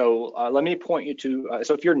 So let me point you to,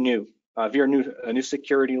 so if you're new, a new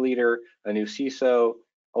security leader, a new CISO,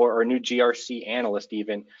 or a new GRC analyst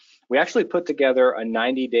even, we actually put together a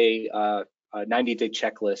 90-day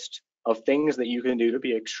checklist of things that you can do to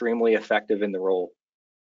be extremely effective in the role.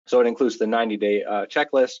 So it includes the 90-day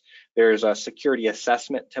checklist. There's a security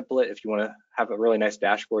assessment template if you want to have a really nice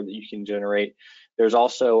dashboard that you can generate. There's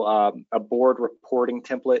also a board reporting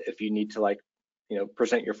template if you need to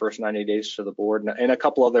present your first 90 days to the board, and a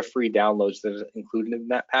couple other free downloads that are included in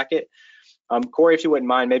that packet. Corey, if you wouldn't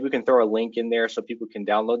mind, maybe we can throw a link in there so people can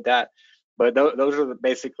download that. But those are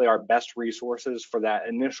basically our best resources for that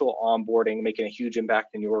initial onboarding, making a huge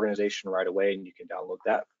impact in your organization right away, and you can download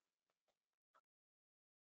that.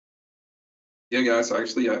 Yeah, guys,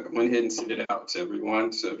 actually, I went ahead and sent it out to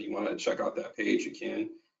everyone. So if you want to check out that page, you can.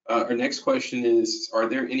 Our next question is, are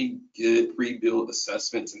there any good pre-built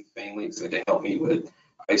assessments and Phalanx that can help me with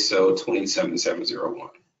ISO 27701?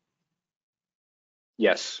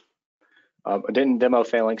 Yes. I didn't demo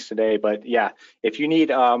Phalanx today, but yeah, if you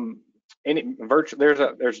need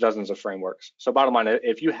there's dozens of frameworks. So bottom line,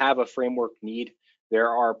 if you have a framework need, there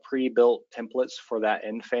are pre-built templates for that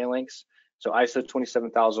in Phalanx. So ISO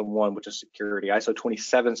 27001, which is security, ISO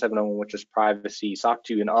 27701, which is privacy, SOC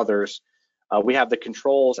 2, and others. We have the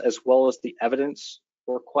controls as well as the evidence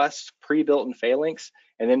requests pre-built in Phalanx.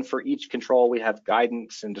 And then for each control, we have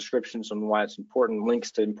guidance and descriptions on why it's important,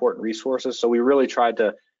 links to important resources. So we really tried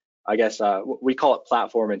to, I guess, we call it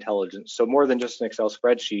platform intelligence. So more than just an Excel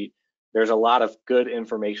spreadsheet, there's a lot of good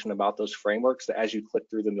information about those frameworks that as you click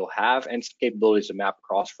through them, you'll have, and capabilities to map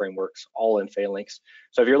across frameworks, all in Phalanx.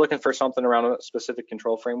 So if you're looking for something around a specific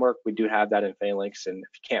control framework, we do have that in Phalanx. And if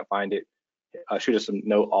you can't find it, shoot us a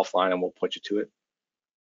note offline and we'll point you to it.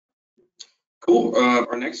 Cool.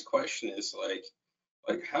 Our next question is like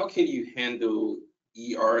how can you handle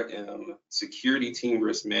ERM, security team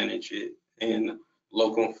risk management, and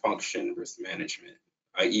local function risk management,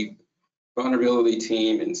 i.e. vulnerability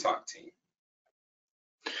team and SOC team?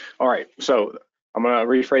 All right, so I'm going to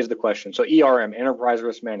rephrase the question. So ERM, enterprise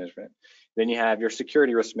risk management. Then you have your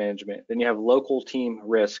security risk management. Then you have local team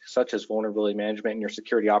risk, such as vulnerability management and your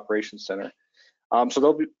security operations center.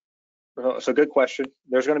 So good question.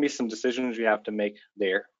 There's going to be some decisions you have to make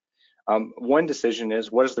there. One decision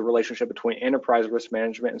is, what is the relationship between enterprise risk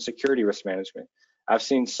management and security risk management? I've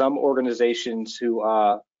seen some organizations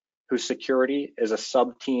whose security is a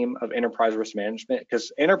sub-team of enterprise risk management,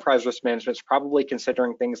 because enterprise risk management is probably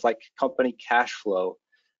considering things like company cash flow,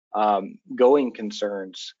 going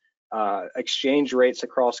concerns, exchange rates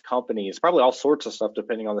across companies, probably all sorts of stuff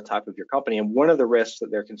depending on the type of your company. And one of the risks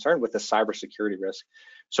that they're concerned with is cybersecurity risk.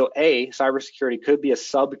 So cybersecurity could be a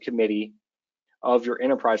subcommittee of your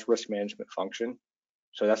enterprise risk management function.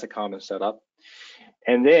 So that's a common setup.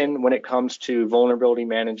 And then when it comes to vulnerability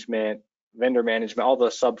management, vendor management, all the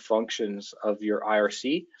sub functions of your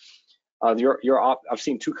IRC, I've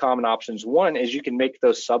seen two common options. One is you can make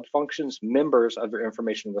those sub functions members of your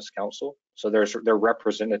information risk council, so they're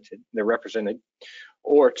represented.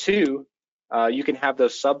 Or two, you can have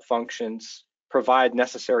those sub functions provide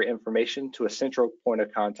necessary information to a central point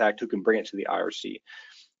of contact who can bring it to the IRC.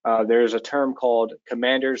 There's a term called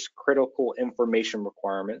Commander's Critical Information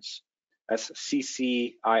Requirements. That's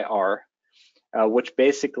CCIR, which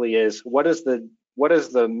basically is what is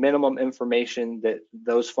the minimum information that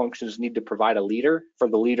those functions need to provide a leader for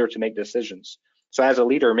the leader to make decisions. So as a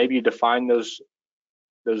leader, maybe you define those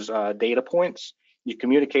data points, you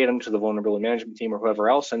communicate them to the vulnerability management team or whoever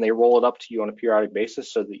else, and they roll it up to you on a periodic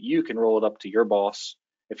basis so that you can roll it up to your boss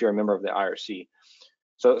if you're a member of the IRC.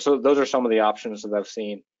 So those are some of the options that I've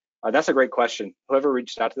seen. That's a great question. Whoever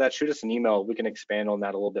reached out to that, shoot us an email. We can expand on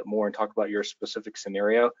that a little bit more and talk about your specific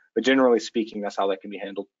scenario. But generally speaking, that's how that can be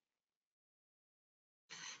handled.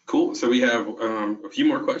 Cool. So we have a few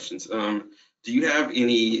more questions. Do you have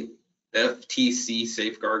any FTC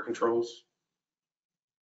safeguard controls?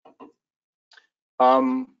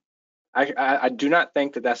 I do not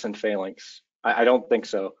think that that's in Phalanx. I don't think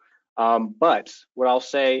so. But what I'll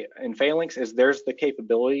say in Phalanx is there's the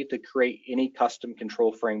capability to create any custom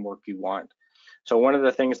control framework you want. So one of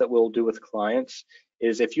the things that we'll do with clients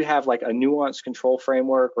is if you have like a nuanced control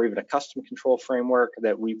framework or even a custom control framework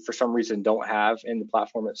that we for some reason don't have in the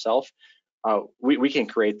platform itself, we can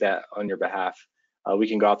create that on your behalf. We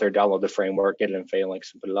can go out there, download the framework, get it in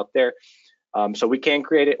Phalanx and put it up there. So we can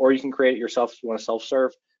create it, or you can create it yourself if you want to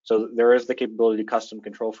self-serve. So there is the capability to custom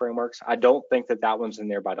control frameworks. I don't think that that one's in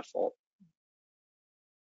there by default.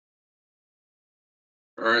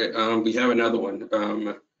 All right, we have another one.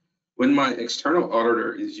 When my external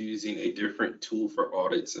auditor is using a different tool for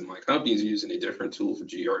audits and my company is using a different tool for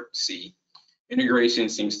GRC, integration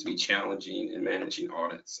seems to be challenging in managing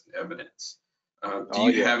audits and evidence. Do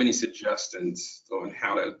you have any suggestions on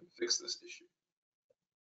how to fix this issue?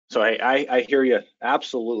 So I hear you.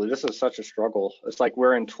 Absolutely. This is such a struggle. It's like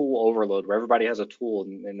we're in tool overload where everybody has a tool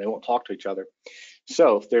and they won't talk to each other.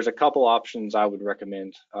 So there's a couple options I would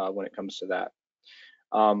recommend when it comes to that.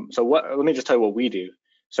 Let me just tell you what we do.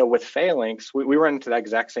 So with Phalanx, we run into that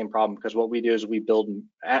exact same problem because what we do is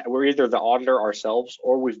we're either the auditor ourselves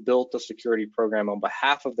or we've built a security program on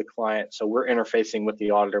behalf of the client. So we're interfacing with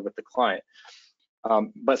the auditor with the client.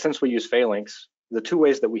 But since we use Phalanx, the two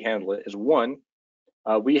ways that we handle it is one,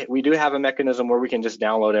 we do have a mechanism where we can just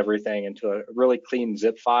download everything into a really clean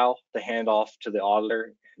zip file to hand off to the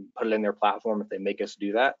auditor and put it in their platform if they make us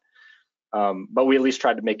do that. But we at least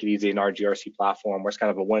tried to make it easy in our GRC platform where it's kind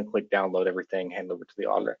of a one-click download everything, hand over to the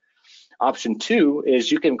auditor. Option two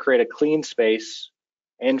is you can create a clean space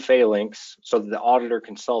in Phalanx so that the auditor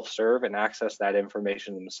can self-serve and access that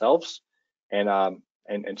information themselves and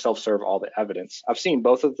self-serve all the evidence. I've seen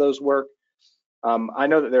both of those work. I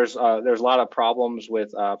know that there's a lot of problems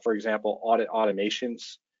with, for example, audit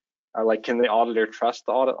automations. Like, can the auditor trust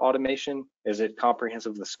the audit automation? Is it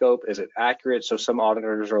comprehensive of the scope? Is it accurate? So some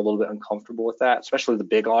auditors are a little bit uncomfortable with that, especially the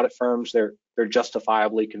big audit firms. They're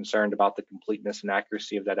justifiably concerned about the completeness and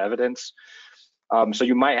accuracy of that evidence. So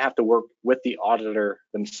you might have to work with the auditor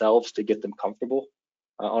themselves to get them comfortable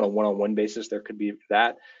on a one-on-one basis. There could be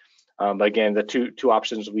that. But again, the two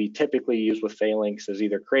options we typically use with Phalanx is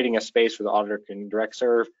either creating a space where the auditor can direct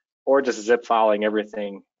serve or just zip filing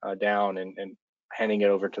everything down and handing it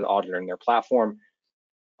over to the auditor in their platform.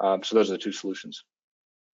 So those are the two solutions.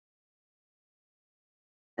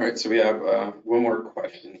 All right, so we have one more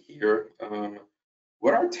question here.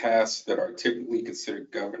 What are tasks that are typically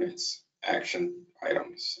considered governance action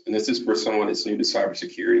items? And this is for someone that's new to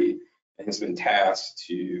cybersecurity and has been tasked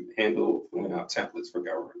to handle filling out templates for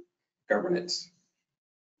governance.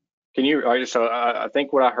 Can you, so I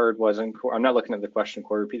think what I heard was, I'm not looking at the question,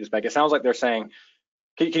 Corey, repeat this back. It sounds like they're saying,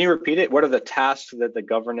 Can you repeat it? What are the tasks that the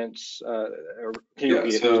governance? Can you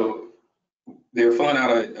repeat it? So they're filling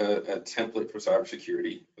out a template for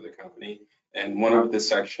cybersecurity for the company, and one of the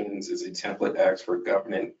sections is a template asks for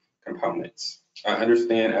governance components. I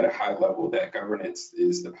understand at a high level that governance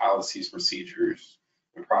is the policies, procedures,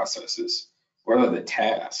 and processes. What are the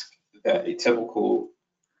tasks that a typical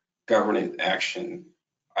governance action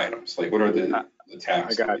items? Like, what are the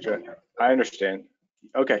tasks? I got you. I understand.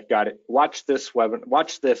 Okay, got it. Watch this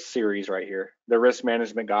series right here, the risk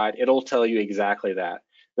management guide. It'll tell you exactly that.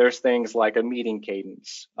 There's things like a meeting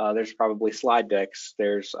cadence. There's probably slide decks.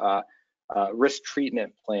 There's risk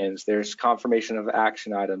treatment plans. There's confirmation of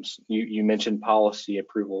action items. You mentioned policy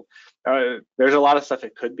approval. There's a lot of stuff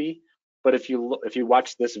it could be, but if you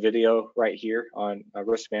watch this video right here on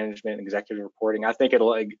risk management and executive reporting, I think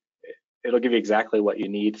it'll give you exactly what you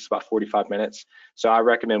need. It's about 45 minutes. So I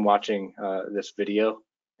recommend watching this video,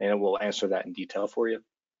 and it will answer that in detail for you.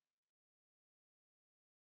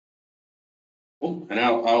 Cool. And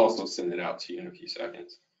I'll also send it out to you in a few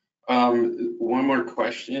seconds. One more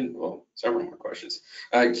question, well, several more questions.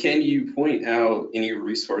 Can you point out any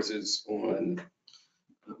resources on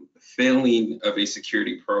failing of a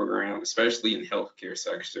security program, especially in healthcare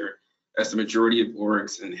sector, as the majority of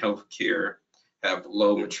orgs in healthcare have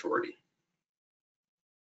low maturity?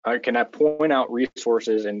 Can I point out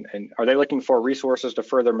resources, and are they looking for resources to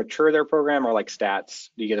further mature their program, or like stats?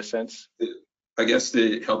 Do you get a sense? I guess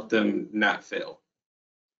to help them not fail.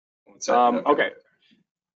 Okay.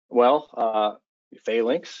 Well,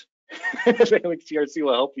 Phalanx. Phalanx TRC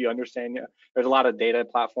will help you understand. There's a lot of data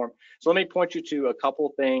platform. So let me point you to a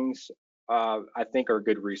couple things I think are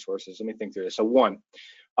good resources. Let me think through this. So one,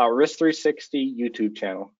 Risk 360 YouTube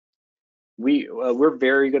channel. We're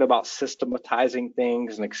very good about systematizing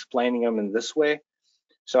things and explaining them in this way.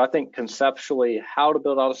 So I think conceptually, how to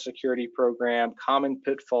build out a security program, common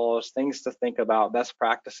pitfalls, things to think about, best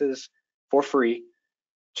practices for free.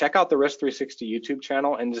 Check out the Risk 360 YouTube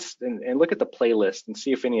channel and look at the playlist and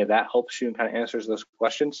see if any of that helps you and kind of answers those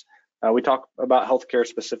questions. We talk about healthcare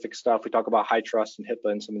specific stuff. We talk about high trust and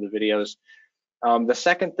HIPAA in some of the videos. The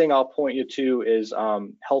second thing I'll point you to is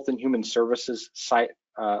Health and Human Services site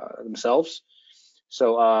themselves.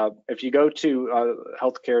 So if you go to the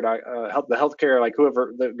healthcare, like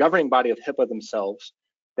whoever, the governing body of HIPAA themselves,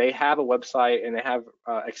 they have a website and they have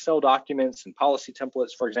Excel documents and policy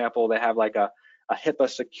templates. For example, they have like a HIPAA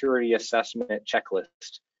security assessment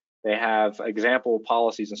checklist. They have example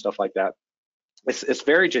policies and stuff like that. It's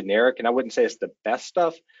very generic, and I wouldn't say it's the best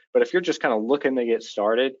stuff, but if you're just kind of looking to get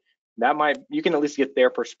started, you can at least get their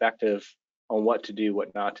perspective on what to do,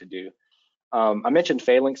 what not to do. I mentioned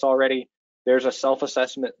Phalanx already. There's a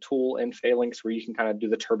self-assessment tool in Phalanx where you can kind of do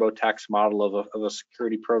the TurboTax model of a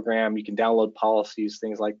security program. You can download policies,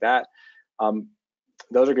 things like that.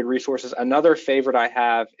 Those are good resources. Another favorite I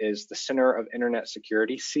have is the Center of Internet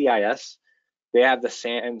Security, CIS. They have the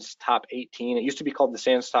SANS Top 18. It used to be called the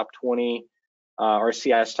SANS Top 20 or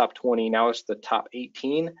CIS Top 20. Now it's the Top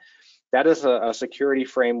 18. That is a security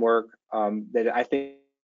framework that I think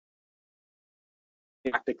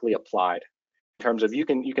practically applied. In terms of you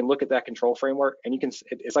can look at that control framework and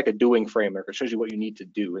it's like a doing framework. It shows you what you need to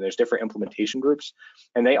do, and there's different implementation groups,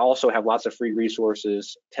 and they also have lots of free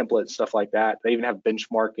resources, templates, stuff like that. They even have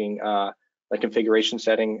benchmarking, like configuration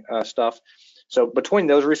setting stuff. So between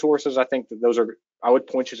those resources, I think that I would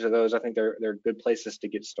point you to those. I think they're good places to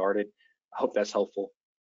get started. I hope that's helpful.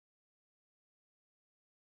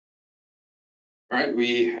 All right,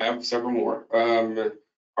 we have several more.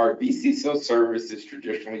 Are BCSO services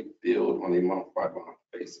traditionally billed on a month-by-month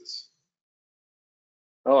basis?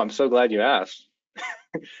 Oh, I'm so glad you asked.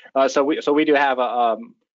 So we do have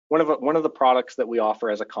one of the products that we offer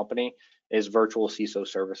as a company is virtual CISO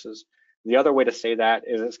services. The other way to say that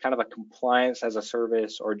is it's kind of a compliance as a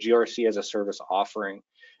service or GRC as a service offering.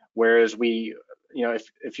 Whereas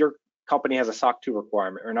if your company has a SOC 2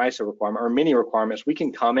 requirement or an ISO requirement or many requirements, we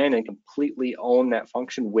can come in and completely own that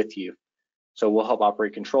function with you. So we'll help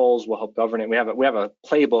operate controls, we'll help govern it. We have a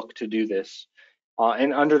playbook to do this.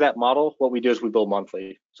 And under that model, what we do is we bill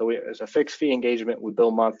monthly. So it's a fixed fee engagement, we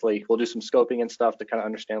bill monthly. We'll do some scoping and stuff to kind of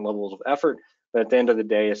understand levels of effort. But at the end of the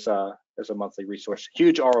day, it's a monthly resource.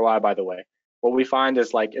 Huge ROI, by the way. What we find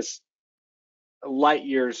is like it's light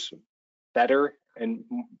years better and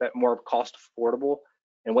more cost affordable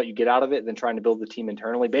and what you get out of it than trying to build the team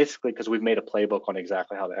internally, basically because we've made a playbook on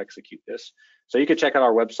exactly how to execute this. So you can check out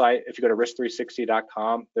our website. If you go to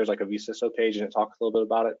risk360.com, there's like a vCISO page and it talks a little bit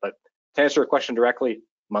about it. But to answer your question directly,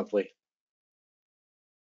 monthly.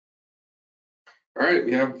 All right,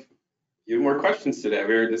 we have You have more questions today.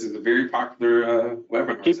 This is a very popular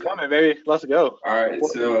webinar Keep today. coming, baby. Let's go. All right,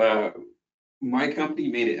 so my company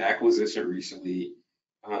made an acquisition recently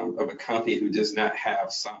of a company who does not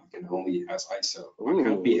have SOC and only has ISO. My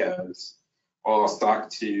company has all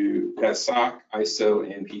SOC 2, has SOC,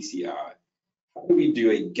 ISO, and PCI. How do we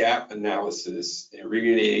do a gap analysis and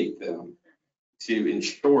remediate them to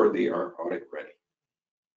ensure they are audit ready?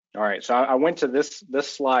 All right, so I went to this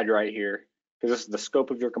slide right here because this is the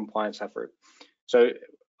scope of your compliance effort. So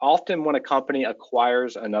often when a company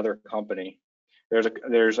acquires another company,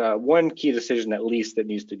 there's one key decision at least that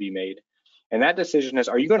needs to be made. And that decision is,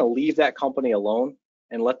 are you going to leave that company alone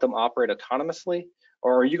and let them operate autonomously?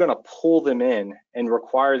 Or are you going to pull them in and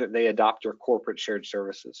require that they adopt your corporate shared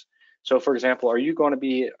services? So for example, are you going to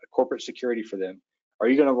be corporate security for them? Are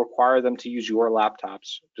you going to require them to use your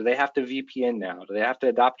laptops? Do they have to VPN now? Do they have to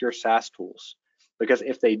adopt your SaaS tools? Because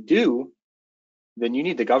if they do, then you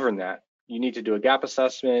need to govern that. You need to do a gap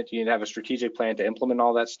assessment. You need to have a strategic plan to implement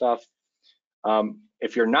all that stuff.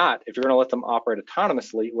 If you're going to let them operate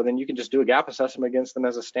autonomously, well, then you can just do a gap assessment against them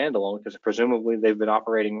as a standalone because presumably they've been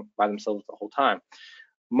operating by themselves the whole time.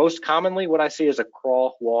 Most commonly, what I see is a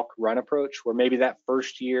crawl, walk, run approach, where maybe that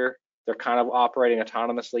first year they're kind of operating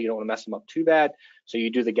autonomously. You don't want to mess them up too bad, so you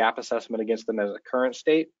do the gap assessment against them as a current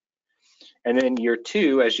state. And then year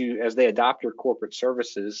two, as they adopt your corporate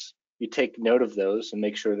services, you take note of those and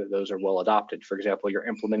make sure that those are well adopted. For example, you're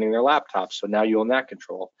implementing their laptops, so now you own that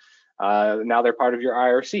control. Now they're part of your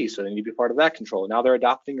IRC, so they need to be part of that control. Now they're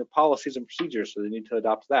adopting your policies and procedures, so they need to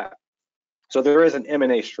adopt that. So there is an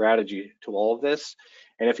M&A strategy to all of this.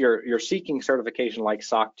 And if you're seeking certification like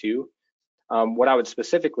SOC 2, what I would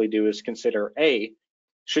specifically do is consider, A,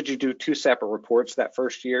 should you do 2 separate reports that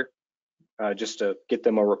first year, just to get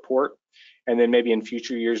them a report, and then maybe in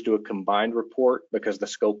future years do a combined report because the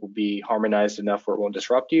scope will be harmonized enough where it won't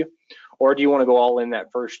disrupt you? Or do you want to go all in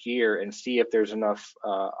that first year and see if there's enough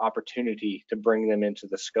opportunity to bring them into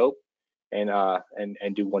the scope and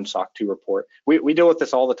do one SOC 2 report? We deal with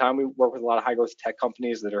this all the time. We work with a lot of high growth tech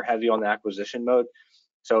companies that are heavy on the acquisition mode.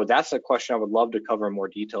 So that's a question I would love to cover in more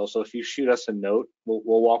detail. So if you shoot us a note,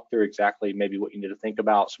 we'll walk through exactly maybe what you need to think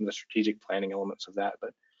about, some of the strategic planning elements of that.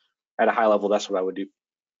 But at a high level, that's what I would do.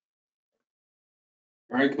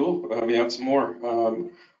 All right, cool. We have some more.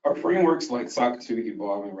 Are frameworks like SOC 2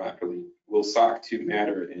 evolving rapidly? Will SOC 2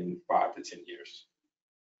 matter in 5 to 10 years?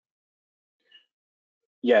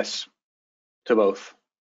 Yes, to both.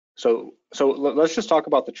 So let's just talk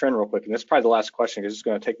about the trend real quick, and this is probably the last question because it's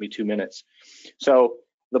going to take me 2 minutes. So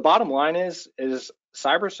the bottom line is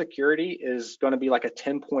cybersecurity is going to be like a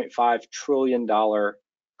 $10.5 trillion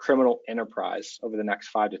criminal enterprise over the next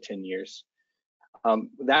 5 to 10 years.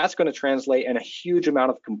 That's going to translate in a huge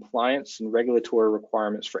amount of compliance and regulatory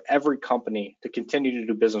requirements for every company to continue to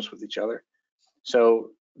do business with each other.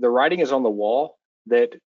 So the writing is on the wall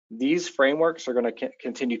that these frameworks are going to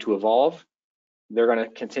continue to evolve. They're going to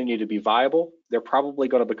continue to be viable. They're probably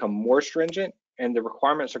going to become more stringent, and the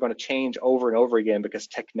requirements are going to change over and over again because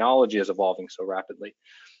technology is evolving so rapidly.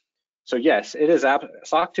 So yes, it is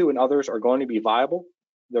SOC 2 and others are going to be viable.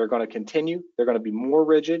 They're going to continue. They're going to be more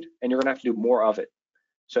rigid, and you're going to have to do more of it.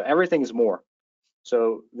 So everything is more.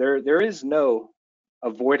 So there is no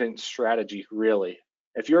avoidance strategy really.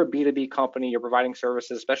 If you're a B2B company, you're providing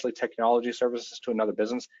services, especially technology services to another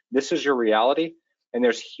business, this is your reality. And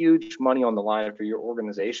there's huge money on the line for your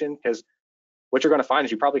organization because what you're going to find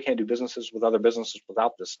is you probably can't do businesses with other businesses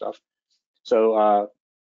without this stuff. So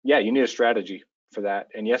yeah, you need a strategy for that.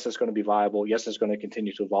 And yes, it's going to be viable. Yes, it's going to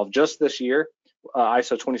continue to evolve. Just this year,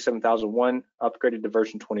 ISO 27001 upgraded to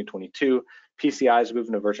version 2022. PCI is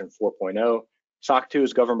moving to version 4.0. SOC 2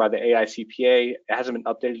 is governed by the AICPA. It hasn't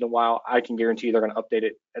been updated in a while. I can guarantee they're going to update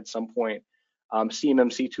it at some point.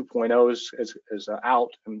 CMMC 2.0 is out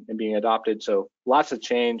and being adopted. So lots of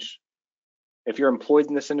change. If you're employed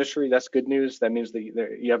in this industry, that's good news. That means that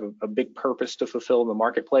you have a big purpose to fulfill in the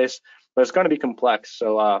marketplace, but it's going to be complex.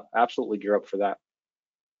 So absolutely gear up for that.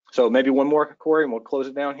 So maybe one more, Corey, and we'll close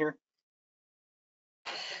it down here.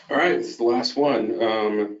 All right, this is the last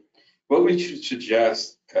one. What would you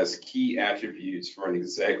suggest as key attributes for an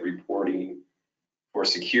exec reporting for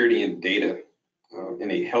security and data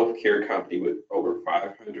in a healthcare company with over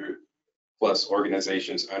 500 plus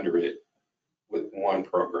organizations under it with one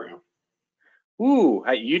program? Ooh,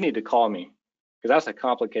 hey, you need to call me because that's a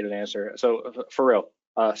complicated answer. So for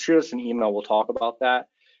real, shoot us an email. We'll talk about that.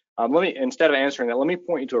 Instead of answering that, let me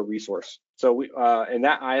point you to a resource. So we in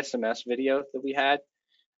that ISMS video that we had,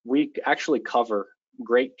 we actually cover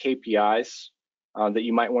great KPIs that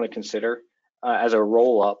you might want to consider as a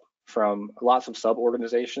roll-up from lots of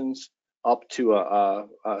sub-organizations up to a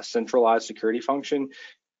centralized security function.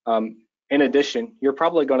 In addition, you're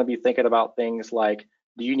probably going to be thinking about things like,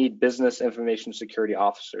 do you need business information security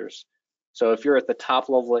officers? So if you're at the top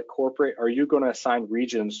level at corporate, are you going to assign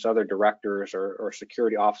regions to other directors or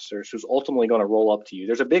security officers who's ultimately going to roll up to you?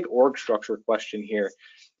 There's a big org structure question here.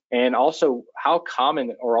 And also, how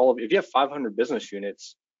common are all of, if you have 500 business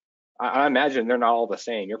units, I imagine they're not all the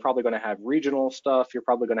same. You're probably going to have regional stuff. You're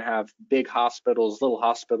probably going to have big hospitals, little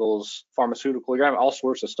hospitals, pharmaceutical. You're going to have all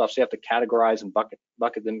sorts of stuff. So you have to categorize and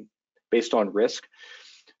bucket them based on risk.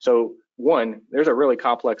 So one, there's a really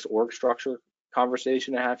complex org structure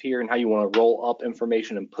conversation to have here and how you want to roll up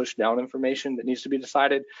information and push down information that needs to be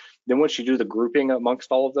decided. Then once you do the grouping amongst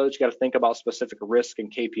all of those, you got to think about specific risk and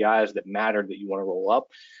KPIs that matter that you want to roll up.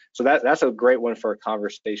 So that's a great one for a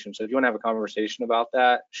conversation. So if you want to have a conversation about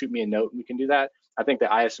that, shoot me a note and we can do that. I think the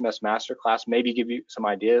ISMS Masterclass maybe give you some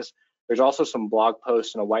ideas. There's also some blog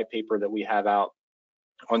posts and a white paper that we have out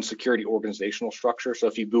on security organizational structure. So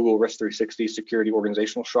if you Google Risk 360 security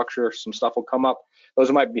organizational structure, some stuff will come up.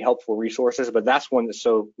 Those might be helpful resources, but that's one that's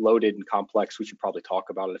so loaded and complex, we should probably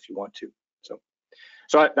talk about it if you want to. So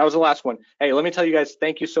that was the last one. Hey, let me tell you guys,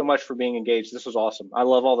 thank you so much for being engaged. This was awesome. I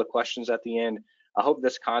love all the questions at the end. I hope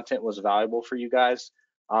this content was valuable for you guys.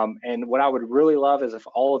 And what I would really love is if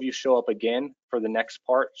all of you show up again for the next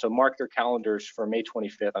part. So mark your calendars for May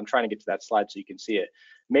 25th. I'm trying to get to that slide so you can see it.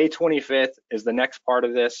 May 25th is the next part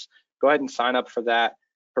of this. Go ahead and sign up for that.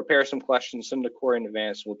 Prepare some questions, send them to Corey in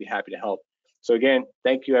advance. We'll be happy to help. So again,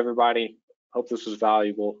 thank you, everybody. Hope this was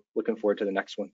valuable. Looking forward to the next one.